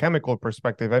a chemical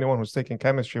perspective, anyone who's taking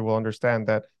chemistry will understand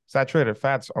that saturated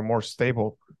fats are more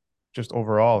stable just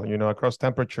overall, across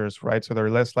temperatures, right? So they're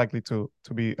less likely to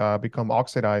be become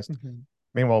oxidized. Mhm.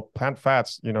 Meanwhile, plant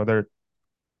fats,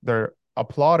 they're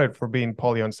applauded for being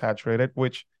polyunsaturated,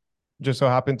 which just so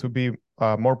happen to be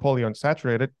more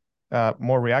polyunsaturated,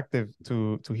 more reactive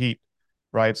to heat,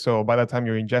 right? So by the time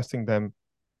you're ingesting them,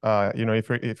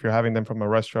 if you're having them from a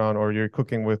restaurant or you're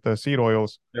cooking with the seed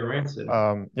oils, they're rancid.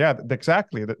 yeah,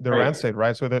 exactly, they're Right. rancid,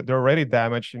 right? So they're already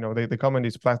damaged. They come in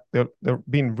these plastic. They're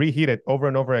being reheated over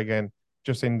and over again,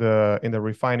 just in the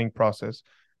refining process.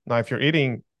 Now, if you're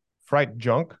eating fried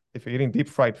junk, if you're eating deep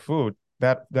fried food,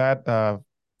 that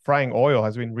frying oil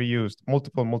has been reused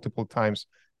multiple times.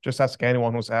 Just ask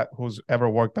anyone who's ever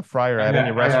worked a fryer I at any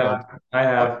have, I restaurant. have, I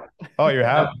Oh, have. oh, you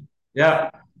Yeah, have? yeah.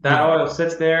 That You've oil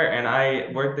sits there, and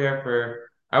I worked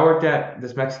at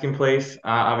this Mexican place.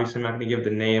 Obviously, I'm not going to give the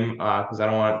name because I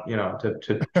don't want,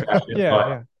 to trash it. Yeah, But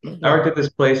yeah, I yeah, worked at this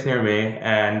place near me,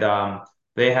 and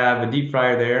they have a deep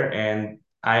fryer there. And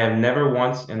I have never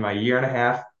once in my year and a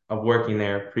half of working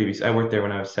there previous, I worked there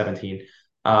when I was 17.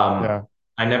 yeah.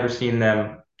 I never seen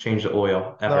them change the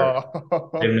oil ever.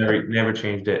 They've No. never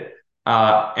changed it.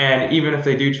 And even if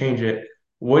they do change it,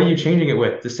 what are you changing it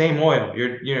with? The same oil.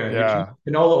 You're changing Yeah,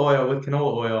 canola oil with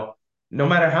canola oil. No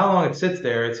matter how long it sits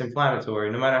there, it's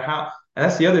inflammatory. No matter how, and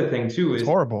that's the other thing too it's is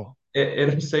horrible.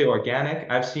 it'll say organic.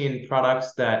 I've seen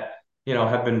products that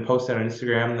have been posted on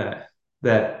Instagram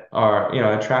that are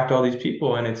attract all these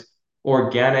people, and it's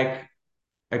organic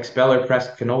expeller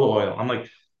pressed canola oil. I'm like,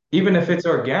 even if it's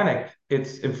organic,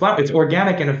 it's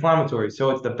organic and inflammatory.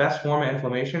 So it's the best form of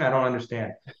inflammation. I don't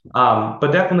understand.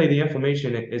 But definitely the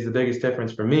inflammation is the biggest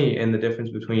difference for me in the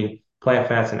difference between plant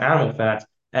fats and animal fats,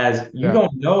 as you Yeah.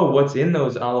 don't know what's in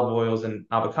those olive oils and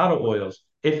avocado oils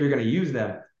if you're going to use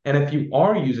them. And if you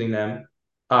are using them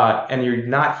and you're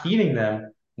not heating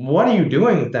them, what are you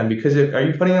doing with them? Because are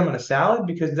you putting them in a salad?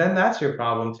 Because then that's your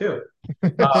problem too.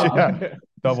 Yeah, Um,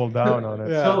 double down on it.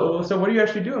 yeah. so what are you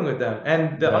actually doing with them?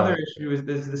 And the other Yeah. issue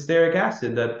is the stearic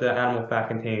acid that the animal fat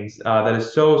contains, that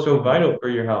is so Hmm. vital for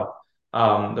your health.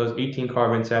 Those 18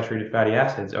 carbon saturated fatty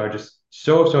acids are just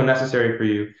so necessary for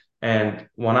you. And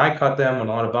when I cut them, when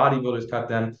a lot of bodybuilders cut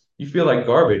them, you feel like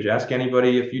garbage. Ask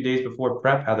anybody a few days before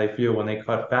prep how they feel when they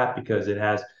cut fat because it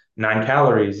has 9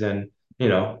 calories, and you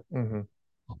know Hmm.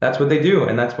 that's what they do,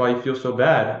 and that's why you feel so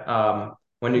bad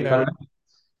when you cut Yeah. it.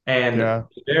 And Yeah.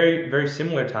 very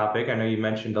similar topic. I know you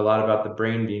mentioned a lot about the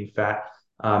brain being fat,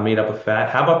 made up of fat.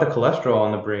 How about the cholesterol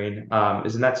in the brain?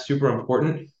 Isn't that super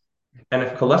important? And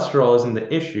if cholesterol isn't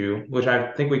the issue, which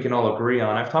I think we can all agree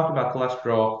on, I've talked about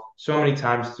cholesterol so many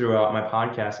times throughout my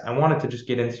podcast. I wanted to just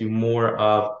get into more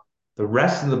of the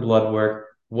rest of the blood work.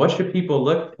 What should people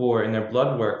look for in their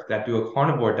blood work that do a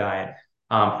carnivore diet?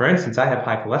 For instance, I have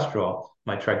high cholesterol.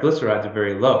 My triglycerides are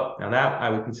very low. Now, that I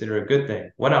would consider a good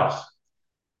thing. What else?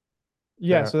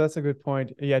 Yeah, Yeah. so that's a good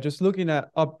point. Yeah, just looking at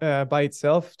up by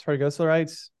itself,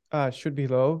 triglycerides should be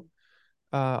low.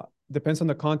 Uh, Depends on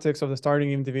the context of the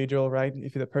starting individual, right?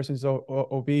 If the person's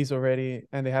obese already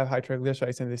and they have high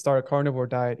triglycerides and they start a carnivore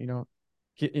diet,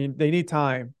 they need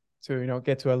time to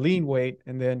get to a lean weight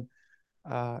and then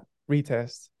uh,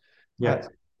 retest. Uh, Yeah.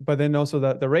 but then also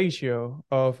the ratio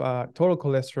of total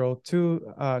cholesterol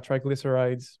to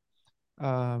triglycerides,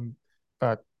 um,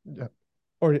 Uh, yeah.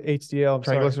 or HDL. I'm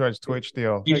sorry, Triglycerides to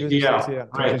HDL. triglycerides to HDL, HDL.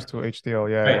 TGs right, to HDL.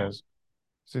 Yeah. right. Yes.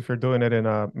 So if you're doing it in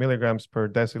milligrams per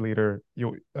deciliter,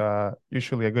 you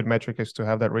usually a good metric is to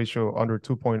have that ratio under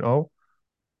 2.0.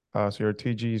 So your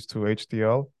TGs to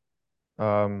HDL.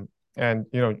 Um, and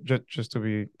just to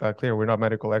be clear, we're not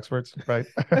medical experts, right?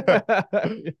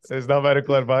 Yes. It's not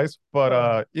medical advice, but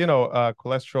Uh,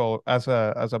 cholesterol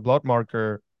as a blood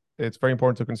marker, it's very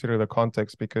important to consider the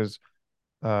context because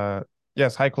uh,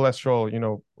 yes, high cholesterol,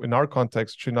 in our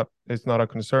context should not it's not a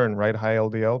concern, right? High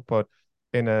LDL, but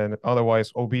in an otherwise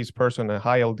obese person, a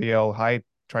high LDL, high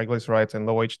triglycerides, and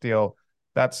low HDL,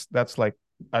 that's like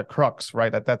a crux,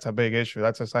 right? That's a big issue.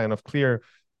 That's a sign of clear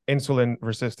insulin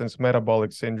resistance,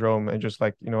 metabolic syndrome, and just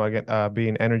like again,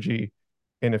 being energy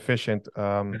inefficient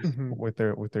mhm, with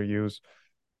their use.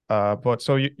 But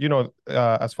so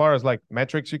as far as like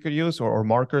metrics you could use or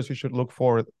markers you should look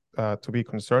for to be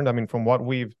concerned. I mean, from what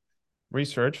we've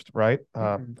researched, right?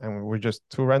 mhm. And we're just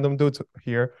two random dudes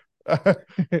here.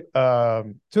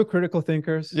 um, Two critical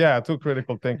thinkers. yeah, two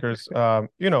critical thinkers.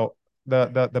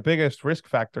 The biggest risk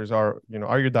factors are you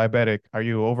diabetic? Are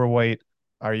you overweight?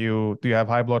 Do you have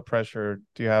high blood pressure?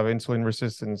 Do you have insulin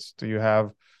resistance? Do you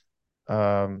have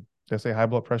did I say high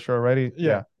blood pressure already?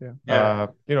 Yeah, Yeah. yeah,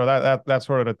 Yeah. That's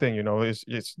sort of the thing,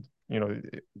 it's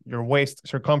your waist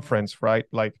circumference, right?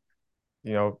 Like,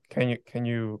 can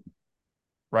you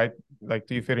right? Like,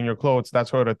 do you fit in your clothes? That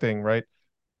sort of thing, right?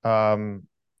 Um,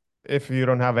 if you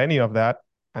don't have any of that,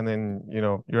 and then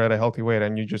you're at a healthy weight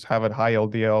and you just have a high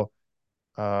LDL,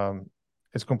 um,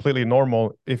 it's completely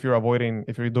normal if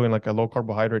you're doing like a low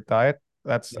carbohydrate diet.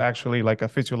 That's Yeah. actually like a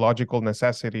physiological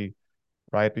necessity,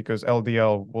 right? Because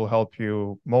LDL will help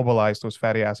you mobilize those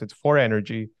fatty acids for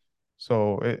energy.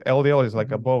 So LDL is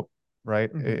like a mhm, boat, right?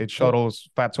 It, mhm. it shuttles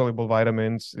fat soluble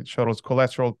vitamins, it shuttles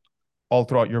cholesterol all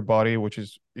throughout your body, which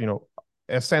is,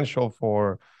 essential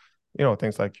for,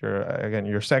 things like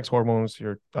your sex hormones,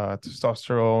 your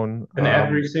testosterone, And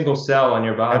every single cell in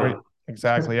your body. every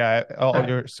exactly, yeah. All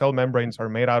your cell membranes are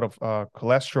made out of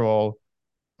cholesterol.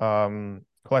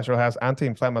 Cholesterol has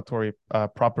anti-inflammatory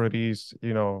properties.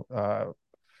 Yeah,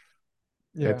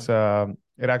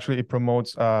 It actually it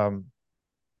promotes uh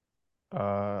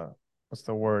what's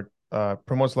the word?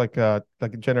 Promotes like a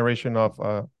generation of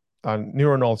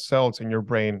neuronal cells in your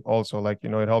brain also. Like,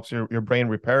 it helps your brain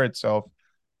repair itself.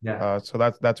 Yeah. So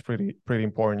that's pretty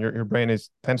important. Your brain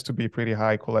tends to be pretty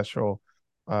high cholesterol.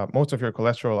 Most of your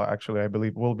cholesterol actually, I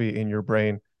believe, will be in your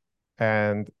brain.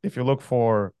 And if you look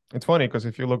for, it's funny because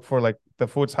if you look for like the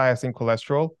foods highest in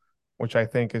cholesterol, which I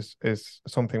think is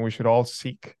something we should all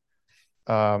seek,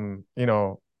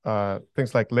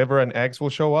 things like liver and eggs will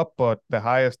show up, but the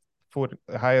highest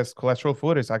cholesterol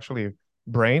food is actually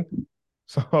brain.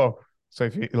 So so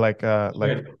if you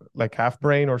Good. like half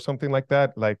brain or something like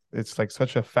that, like it's like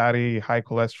such a fatty, high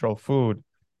cholesterol food.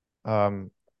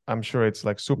 Um, I'm sure it's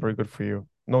like super good for you.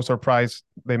 No surprise,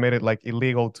 they made it like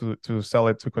illegal to sell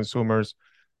it to consumers,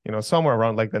 somewhere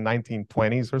around like the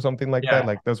 1920s or something like that. Yeah.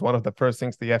 Like that's one of the first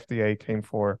things the FDA came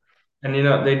for. And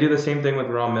they do the same thing with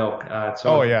raw milk. It's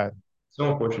Oh yeah.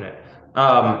 so unfortunate.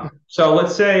 So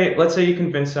let's say you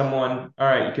convince someone, all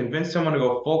right, you convince someone to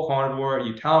go full carnivore,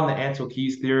 you tell them the Ansel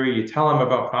Keys theory, you tell them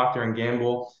about Procter and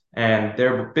Gamble, and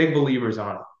they're big believers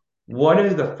on it. What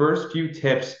is the first few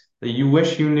tips that you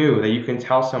wish you knew that you can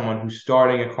tell someone who's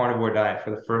starting a carnivore diet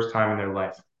for the first time in their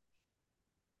life?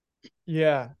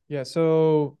 yeah, yeah.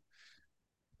 So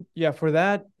yeah, for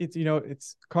that,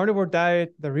 it's carnivore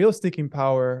diet. The real sticking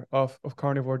power of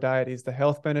carnivore diet is the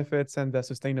health benefits and the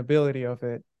sustainability of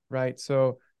it, right?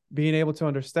 So being able to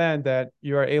understand that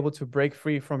you are able to break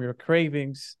free from your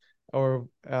cravings or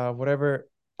whatever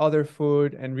other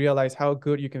food and realize how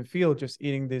good you can feel just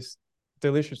eating this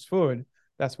delicious food.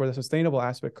 That's where the sustainable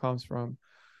aspect comes from.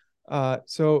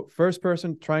 So first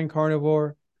person trying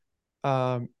carnivore,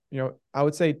 I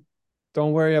would say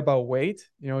don't worry about weight.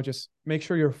 Just make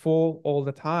sure you're full all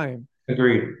the time,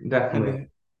 Agreed. Definitely.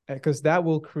 and because that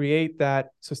will create that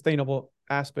sustainable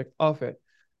aspect of it.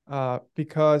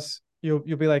 Because you'll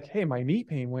be like, hey, my knee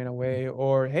pain went away,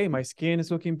 or hey, my skin is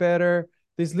looking better.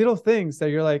 These little things that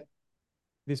you're like,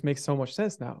 this makes so much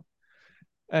sense now.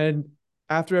 And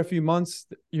after a few months,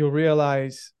 you'll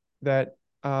realize that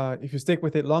if you stick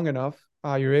with it long enough,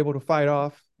 you're able to fight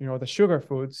off, the sugar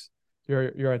foods,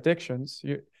 your addictions.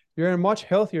 You're in a much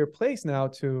healthier place now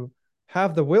to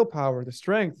have the willpower, the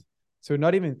strength to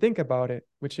not even think about it,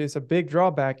 which is a big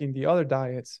drawback in the other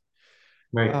diets.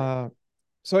 Right. Uh,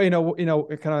 so it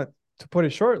kind of, to put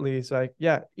it shortly, it's like,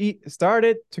 yeah, start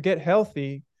it to get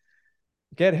healthy,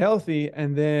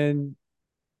 and then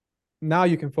now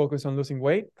you can focus on losing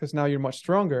weight because now you're much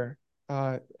stronger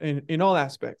in all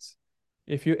aspects.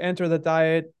 If you enter the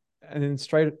diet and then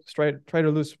try to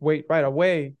lose weight right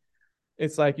away,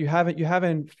 it's like you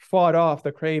haven't fought off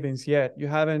the cravings yet. You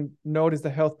haven't noticed the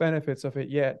health benefits of it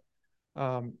yet.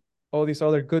 Um, all these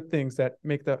other good things that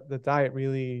make the diet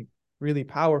really, really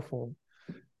powerful.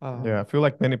 Yeah, I feel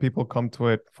like many people come to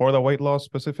it for the weight loss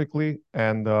specifically,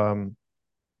 and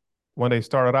when they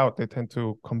started out, they tend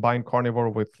to combine carnivore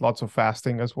with lots of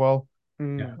fasting as well,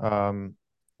 Yeah. mm,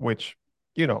 which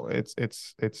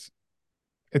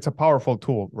it's a powerful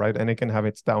tool, right? And it can have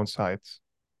its downsides.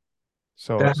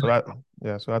 So Definitely. that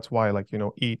yeah, so that's why, like,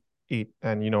 eat,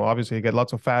 and obviously you get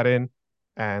lots of fat in,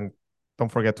 and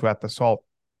don't forget to add the salt.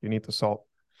 You need the salt.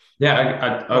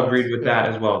 Yeah, I salt, agreed with yeah.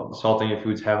 that as well. Salting your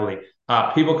foods heavily.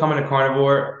 People coming to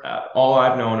carnivore, all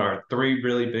I've known are three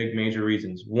really big major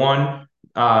reasons. One,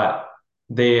 uh,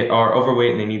 they are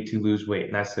overweight and they need to lose weight,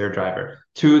 and that's their driver.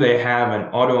 Two, they have an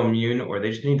autoimmune or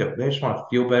they just want to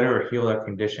feel better or heal their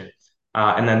condition.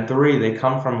 And then three, they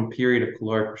come from a period of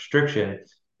caloric restriction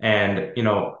and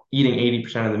eating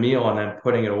 80% of the meal and then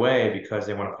putting it away because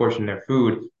they want to portion their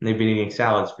food and they've been eating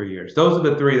salads for years. Those are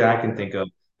the three that I can think of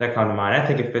that come to mind. I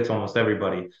think it fits almost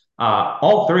everybody.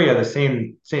 All three are the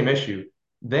same issue.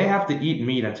 They have to eat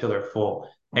meat until they're full,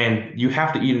 and you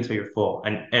have to eat until you're full.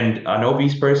 And an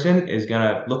obese person is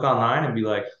gonna look online and be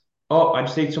like, "Oh, I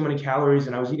just ate so many calories,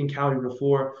 and I was eating calories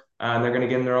before," and they're gonna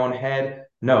get in their own head.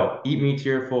 No, eat meat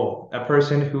till you're full. A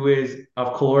person who is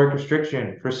of caloric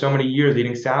restriction for so many years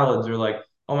eating salads are like,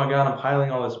 "Oh my God, I'm piling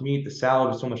all this meat. The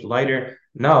salad is so much lighter."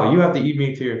 No, you have to eat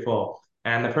meat till you're full.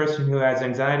 And the person who has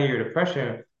anxiety or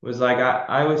depression was like,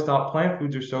 I always thought plant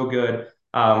foods are so good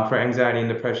for anxiety and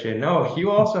depression. No,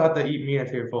 you also have to eat meat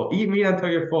until you're full. Eat meat until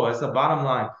you're full. It's the bottom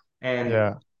line. And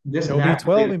Yeah, this No B12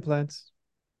 naturally, implants.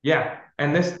 yeah.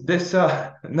 And this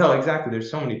no, exactly. There's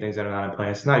so many things that are not in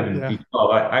plants. It's not even Yeah,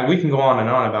 B12. We can go on and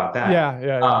on about that.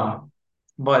 yeah. Um,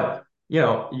 but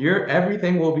your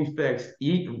everything will be fixed.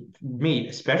 Eat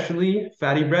meat, especially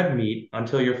fatty red meat,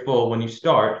 until you're full when you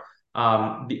start.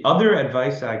 The other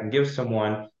advice that I can give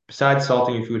someone, besides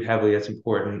salting your food heavily, that's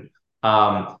important,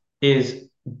 is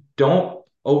don't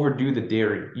overdo the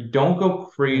dairy. You don't go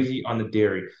Mm. crazy on the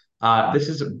dairy. This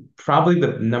is probably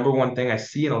the number one thing I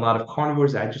see in a lot of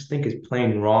carnivores that I just think is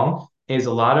plain wrong. Is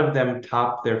a lot of them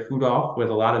top their food off with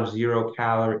a lot of zero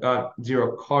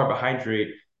carbohydrate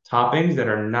toppings that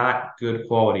are not good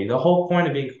quality. The whole point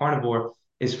of being carnivore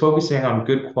is focusing on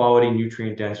good quality,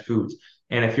 nutrient dense foods.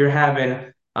 And if you're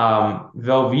having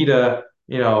Velveeta,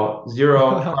 zero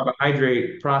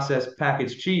carbohydrate processed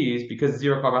packaged cheese because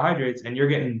zero carbohydrates, and you're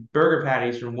getting burger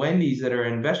patties from Wendy's that are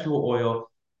in vegetable oil,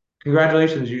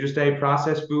 congratulations, you just ate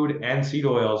processed food and seed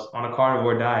oils on a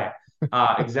carnivore diet.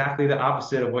 Exactly the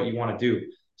opposite of what you want to do.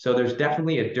 So there's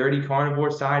definitely a dirty carnivore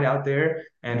side out there.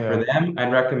 And for yeah, them,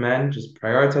 I'd recommend just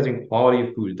prioritizing quality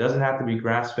of food. It doesn't have to be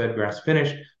grass-fed,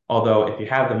 grass-finished. Although if you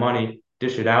have the money,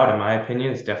 dish it out. In my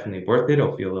opinion, it's definitely worth it.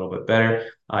 It'll feel a little bit better.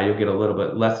 You'll get a little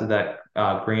bit less of that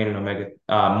grain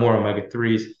and more omega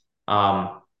threes.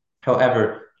 However,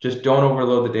 just don't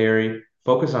overload the dairy.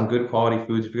 Focus on good quality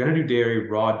foods. If you're gonna do dairy,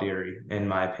 raw dairy, in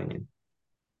my opinion.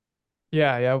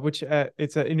 Yeah, which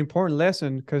it's an important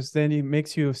lesson because then it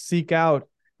makes you seek out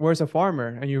where's a farmer,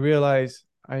 and you realize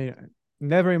I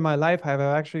never in my life have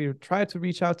I actually tried to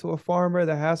reach out to a farmer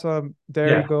that has a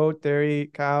dairy Yeah, goat, dairy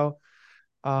cow,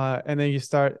 and then you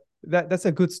start that's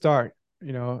a good start,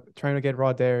 trying to get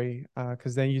raw dairy,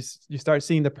 because then you start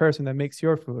seeing the person that makes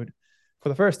your food for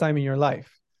the first time in your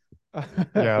life.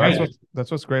 yeah. That's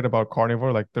right. what's great about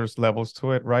carnivore. Like, there's levels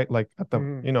to it, right? Like, at the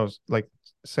Mm. like,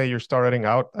 say you're starting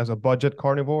out as a budget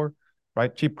carnivore,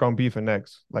 right? Cheap ground beef and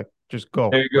eggs, like, just There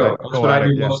go, you right? go. That's Go what at I it.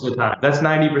 do Yeah, most of the time. That's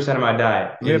 90% of my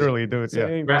diet is literally, dude. Yeah,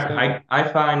 Same. I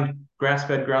find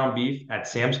grass-fed ground beef at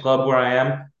Sam's Club where I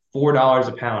am, $4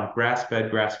 a pound,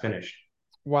 grass-fed, grass-finished.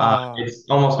 Wow, It's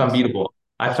almost that's unbeatable.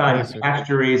 I That's find crazy.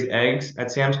 pasture raised eggs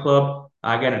at Sam's Club.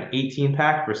 I get an 18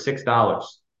 pack for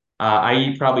 $6. I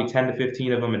eat probably 10 to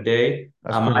 15 of them a day.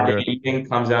 That's pretty My day good. eating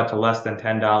comes out to less than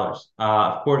 $10.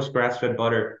 Of course, grass-fed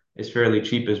butter is fairly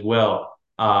cheap as well.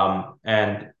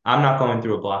 And I'm not going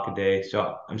through a block a day,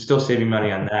 so I'm still saving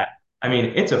money on that. I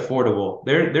mean, it's affordable.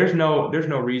 There's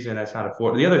no reason that's not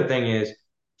affordable. The other thing is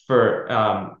for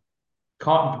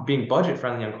being budget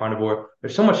friendly on carnivore,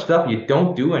 there's so much stuff you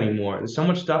don't do anymore. There's so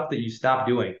much stuff that you stop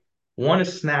doing. One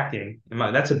is snacking.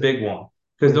 That's a big one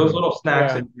because those Hmm. little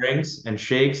snacks Yeah. and drinks and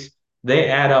shakes, they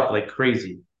add up like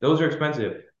crazy. Those are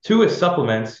expensive. Two is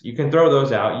supplements. You can throw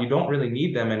those out. You don't really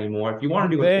need them anymore. If you want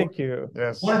to do an Thank you.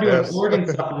 Yes, want to do an yes. organ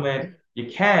supplement,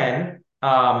 you can.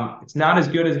 It's not as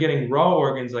good as getting raw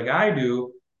organs like I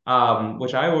do,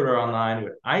 which I order online,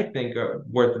 which I think are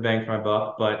worth the bang for my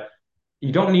buck. But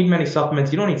you don't need many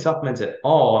supplements. You don't need supplements at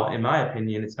all, in my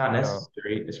opinion. It's not No,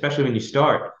 necessary, especially when you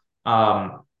start.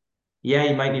 Um, yeah,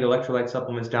 you might need electrolyte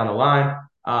supplements down the line.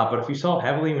 But if you salt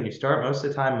heavily when you start, most of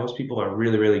the time, most people are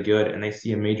really, really good and they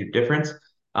see a major difference.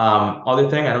 Other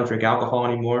thing, I don't drink alcohol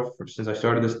anymore since I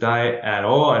started this diet at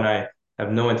all, and I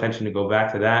have no intention to go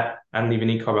back to that. I don't even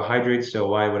eat carbohydrates, so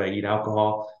why would I eat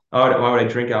alcohol? Why would I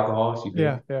drink alcohol? Excuse me.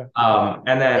 Yeah, yeah.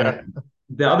 And yeah, then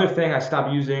the other thing I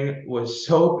stopped using was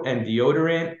soap and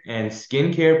deodorant and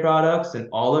skincare products and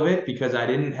all of it because I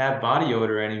didn't have body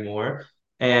odor anymore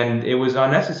and it was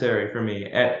unnecessary for me.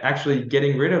 Actually,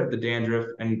 getting rid of the dandruff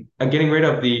and getting rid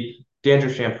of the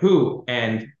dandruff shampoo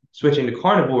and switching to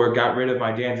carnivore got rid of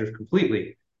my dandruff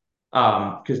completely.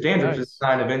 Because dandruff is a Nice.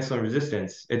 sign of insulin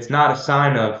resistance. It's not a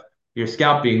sign of your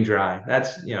scalp being dry.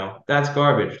 That's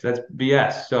garbage. That's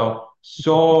BS.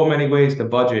 So many ways to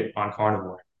budget on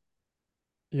carnivore.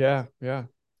 Yeah, yeah.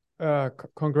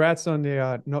 Congrats on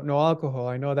the no alcohol.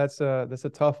 I know that's a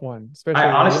tough one, I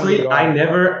especially the younger honestly, you are.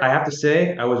 I have to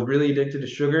say, I was really addicted to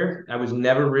sugar. I was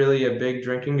never really a big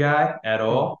drinking guy at Mm,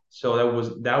 all. So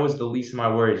that was the least of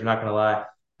my worries, I'm not gonna lie.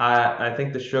 I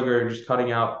think the sugar, just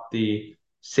cutting out the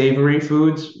savory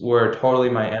foods were totally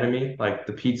my enemy, like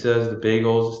the pizzas, the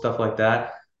bagels, stuff like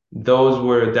that. Those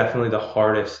were definitely the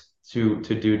hardest to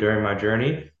do during my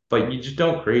journey. But you just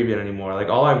don't crave it anymore. Like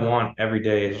all I want every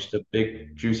day is just a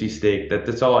big juicy steak.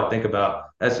 That's all I think about.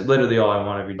 That's literally all I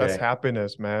want every that's day.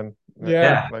 happiness, man. yeah,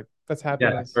 Yeah, Like, that's yeah,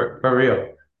 happiness. for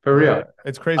real, for real. yeah,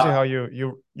 it's crazy Uh, how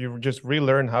you just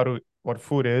relearn how to what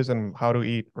food is and how to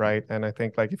eat, right? And I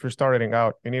think like if you're starting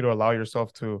out, you need to allow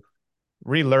yourself to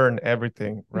relearn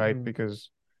everything, right? Mhm.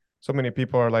 Because so many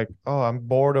people are like, "Oh, I'm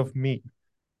bored of meat.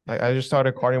 I just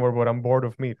started carnivore, but I'm bored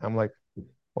of meat." I'm like,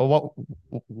 "Well,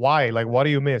 why? Like, what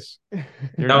do you miss?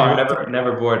 no, I'm You're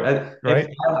never bored. If right?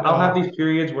 I'll have Yeah. these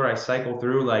periods where I cycle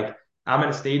through, like I'm at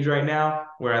a stage right now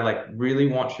where I like really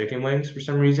want chicken wings for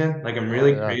some reason. Like I'm Oh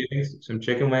really yeah, craving some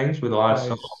chicken wings with a lot of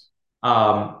salt. Nice.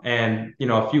 And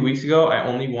a few weeks ago, I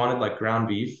only wanted like ground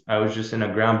beef. I was just in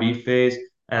a ground beef phase.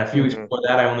 And a few weeks hmm before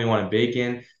that, I only wanted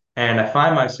bacon. And I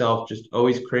find myself just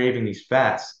always craving these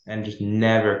fats and just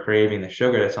never craving the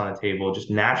sugar that's on the table, just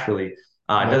naturally. It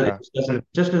yeah,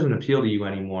 just doesn't appeal to you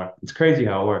anymore. It's crazy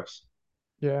how it works.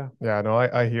 Yeah. yeah. No,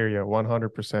 I hear you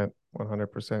 100%,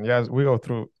 100%. Yeah, we go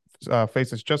through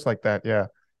phases just like that. Yeah,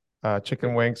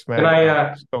 chicken wings, Can man,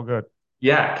 I, so good.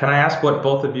 yeah, can I ask what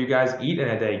both of you guys eat in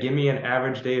a day? Give me an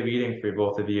average day of eating for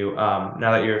both of you.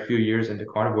 Now that you're a few years into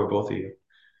carnivore, both of you.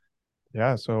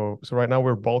 Yeah, so right now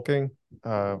we're bulking.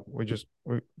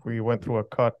 We went through a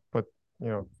cut, but you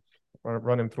know,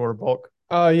 running through our bulk.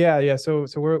 Oh yeah, yeah. So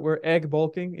we're egg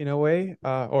bulking in a way,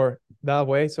 or that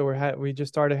way. So we just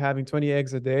started having 20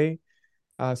 eggs a day.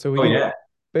 So Oh we yeah.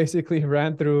 basically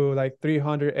ran through like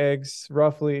 300 eggs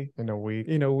roughly In a week.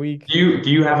 in a week. Do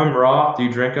you have them raw? Do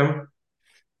you drink them?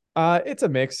 It's a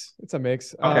mix. It's a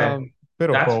mix. Okay. Bit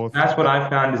of That's both. that's what I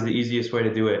found is the easiest way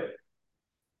to do it.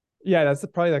 Yeah, that's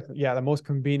probably like yeah the most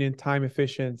convenient, time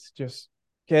efficient. Just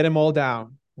get them all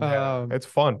down. Yeah, it's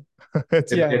fun.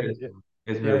 It's It, Yeah, it is.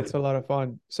 It's yeah, really it's a lot of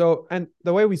fun. So, and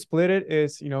the way we split it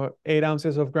is, 8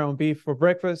 ounces of ground beef for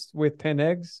breakfast with 10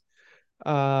 eggs.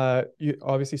 You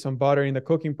obviously some butter in the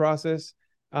cooking process.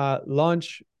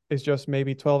 Lunch is just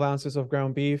maybe 12 ounces of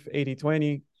ground beef,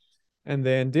 80/20. And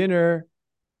then dinner,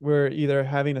 we're either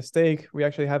having a steak. We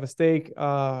actually have a steak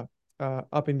up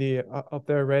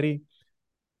there ready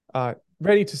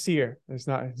to sear. It's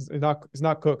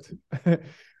not cooked.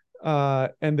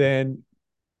 And then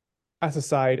as a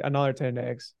side, another 10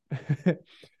 eggs.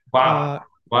 wow. uh,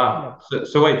 yeah. Wow.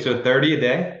 So wait, so 30 a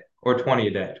day or 20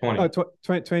 a day? Oh,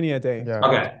 20. 20 a day. yeah.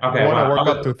 Okay. You Okay. want to Wow. work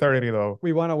up to 30 though.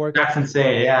 We want to work up That's to 30.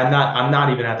 insane. Yeah, I'm not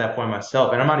even at that point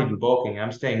myself, and I'm not even bulking.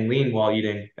 I'm staying lean while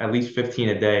eating at least 15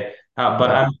 a day. But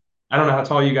Yeah. I don't know how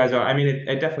tall you guys are. I mean,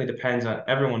 it definitely depends on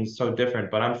everyone's so different,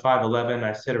 but I'm 5'11.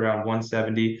 I sit around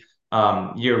 170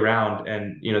 year round.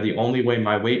 And, the only way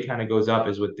my weight kind of goes up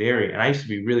is with dairy. And I used to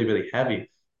be really, really heavy,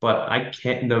 but I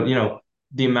can't,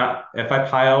 the amount, if I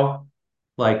pile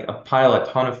a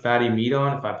ton of fatty meat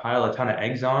on, if I pile a ton of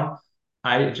eggs on,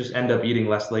 I just end up eating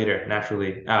less later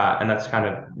naturally. And that's kind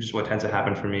of just what tends to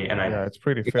happen for me. And Yeah, it's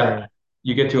pretty fitting.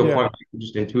 you get to a Yeah, point where you can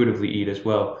just intuitively eat as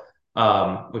well,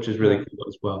 which is really yeah, cool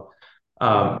as well.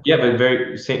 yeah. Yeah, but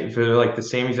very same for like the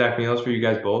same exact meals for you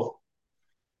guys both.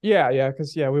 Yeah,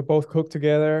 because we both cook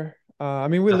together. I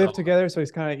mean, we live Uh, together, so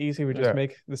it's kind of easy. We just Yeah,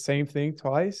 make the same thing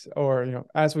twice, or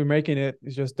as we're making it,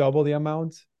 it's just double the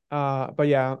amount. But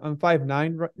yeah, I'm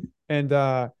 5'9", and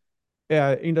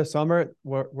yeah, in the summer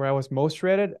where I was most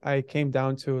shredded, I came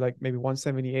down to like maybe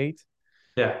 178.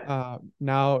 yeah,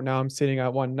 Now I'm sitting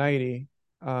at 190.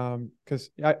 Because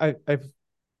I've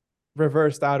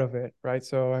reversed out of it, right?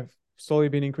 So I've slowly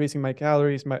been increasing my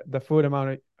calories, the food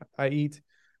amount I eat,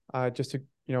 just to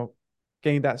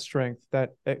gain that strength.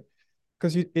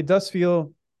 Because it does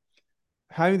feel,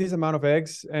 having this amount of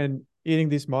eggs and eating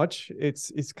this much,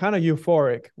 it's kind of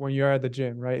euphoric when you're at the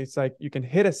gym, right? It's like you can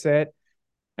hit a set,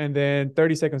 and then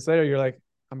 30 seconds later you're like,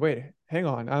 I'm wait, hang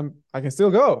on, I can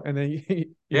still go, and then you just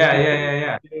yeah, keep yeah, going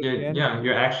yeah, yeah. again.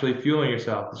 You're actually fueling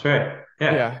yourself. That's right.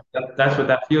 Yeah, Yeah, that's what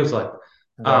yeah, that feels like.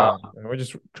 Uh, yeah. And we're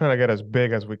just trying to get as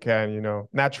big as we can,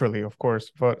 naturally, of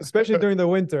course. But especially during the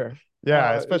winter.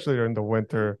 yeah, especially during the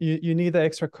winter. You need the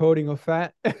extra coating of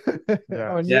fat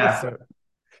Yeah. on you, yeah, so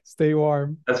stay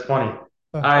warm. that's funny.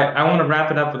 Uh, I want to wrap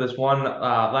it up with this one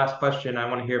last question. I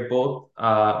want to hear both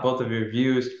of your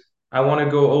views. I want to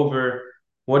go over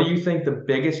what do you think the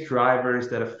biggest drivers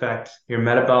that affect your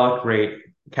metabolic rate,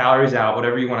 calories out,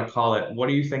 whatever you want to call it. What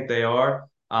do you think they are?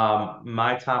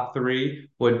 My top three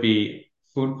would be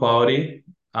food quality,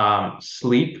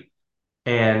 sleep,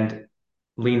 and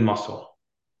lean muscle.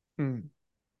 hmm.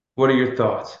 What are your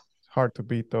thoughts? It's hard to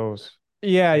beat those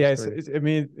Yeah, those yeah. three. I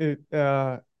mean,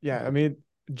 yeah. I mean,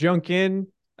 junk in,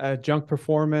 junk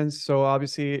performance. So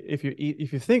obviously, if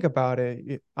you think about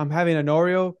it, I'm having an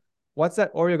Oreo. What's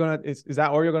that Oreo gonna? Is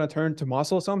that Oreo gonna turn to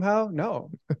muscle somehow? No,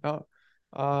 no.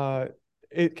 Uh,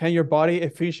 can your body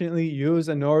efficiently use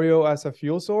an Oreo as a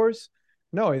fuel source?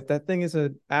 No, that thing is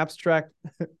an abstract,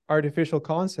 artificial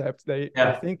concept. They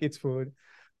Yeah, think it's food.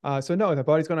 So no, the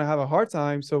body's gonna have a hard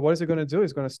time. So what is it gonna do?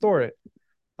 It's gonna store it.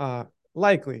 Uh,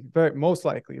 Likely, very most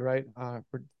likely, right?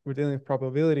 We're dealing with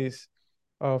probabilities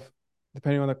of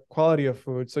depending on the quality of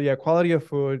food. So yeah, quality of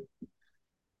food,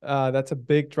 that's a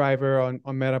big driver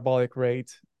on metabolic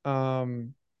rate.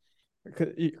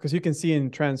 Because you can see in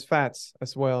trans fats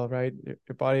as well, right?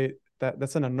 Your body,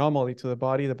 that's an anomaly to the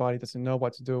body. The body doesn't know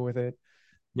what to do with it.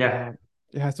 yeah, Um,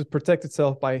 it has to protect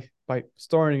itself by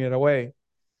storing it away.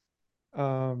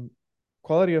 Um,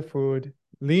 Quality of food,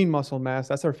 lean muscle mass,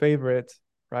 that's our favorite,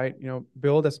 right?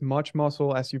 Build as much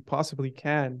muscle as you possibly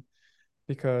can,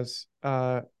 because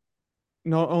not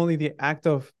only the act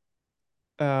of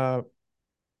uh,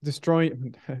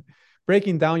 destroying,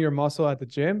 breaking down your muscle at the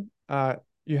gym,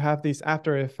 you have this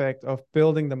after effect of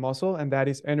building the muscle, and that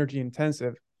is energy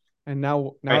intensive. And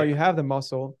now right. you have the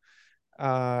muscle,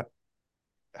 uh,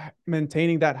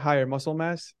 maintaining that higher muscle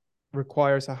mass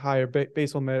requires a higher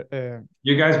basal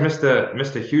You guys missed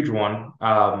a huge one.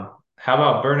 How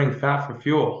about burning fat for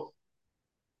fuel?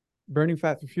 burning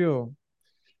fat for fuel.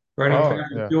 Burning fat Oh,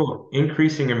 for yeah. fuel,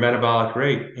 increasing your metabolic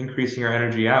rate, increasing your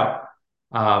energy out.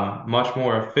 Much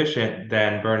more efficient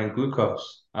than burning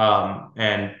glucose.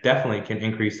 And definitely can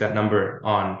increase that number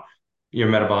on your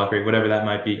metabolic rate, whatever that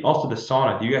might be. Also, the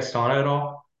sauna. Do you guys sauna at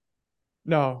all?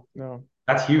 No, no.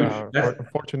 That's huge. No,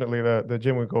 unfortunately, the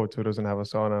gym we go to doesn't have a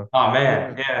sauna. Oh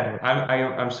man, Yeah. yeah.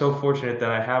 But I'm so fortunate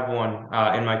that I have one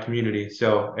in my community.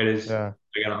 So it is, yeah,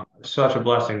 such a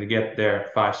blessing to get there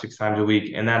 5, 6 times a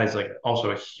week, and that is like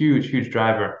also a huge, huge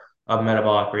driver of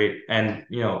metabolic rate. And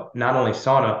not only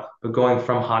sauna, but going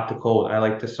from hot to cold. I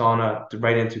like to sauna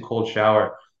right into cold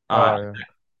shower. Uh, oh yeah,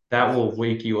 that will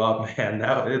wake you up, man.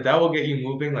 That will get you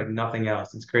moving like nothing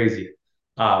else. It's crazy.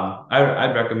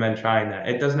 I'd recommend trying that.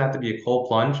 It doesn't have to be a cold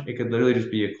plunge. It could literally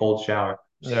just be a cold shower.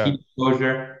 Just yeah, heat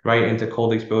exposure right into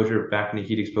cold exposure, back into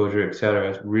heat exposure, etc.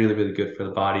 It's really, really good for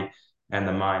the body and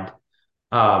the mind.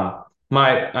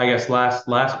 My, I guess,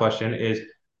 last question is,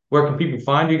 where can people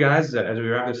find you guys as we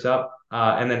wrap this up?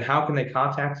 And then how can they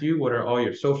contact you? What are all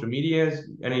your social medias?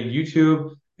 Any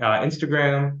YouTube,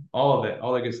 Instagram, all of it,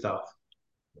 all the good stuff.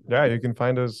 yeah. You can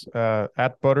find us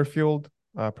at Butterfield,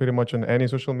 pretty much on any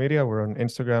social media. We're on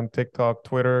Instagram, TikTok,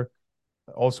 Twitter,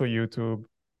 also YouTube.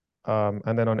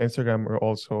 And then on Instagram, we're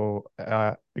also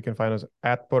you can find us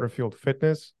at Butterfield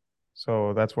Fitness.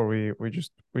 So that's where we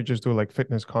just do like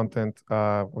fitness content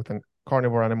with an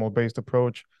carnivore animal based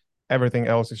approach. Everything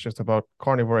else is just about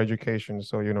carnivore education.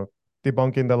 So,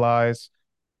 debunking the lies,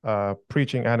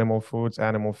 preaching animal foods,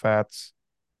 animal fats,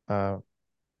 uh,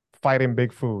 fighting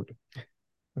big food.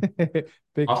 Big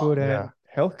food Awesome. Yeah. and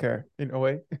healthcare in a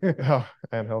way. Oh,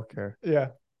 and healthcare. Yeah.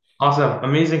 Awesome.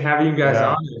 Amazing having you guys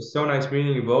on. Yeah. It was so nice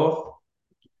meeting you both.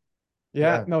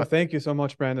 Yeah. Yeah. No, thank you so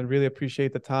much, Brandon. Really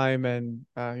appreciate the time and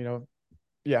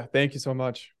yeah, thank you so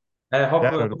much. And Yeah,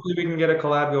 hopefully, dude. hopefully we can get a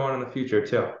collab going in the future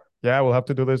too. Yeah, we'll have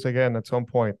to do this again at some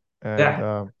point. And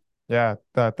Yeah.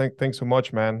 yeah, thanks so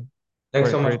much, man. Thanks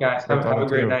Great, so much, great, guys. great Have talking a to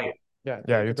great you. night. Yeah.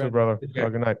 Yeah, Thank you you, too, Brandon. brother. Take Have a care.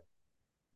 good night.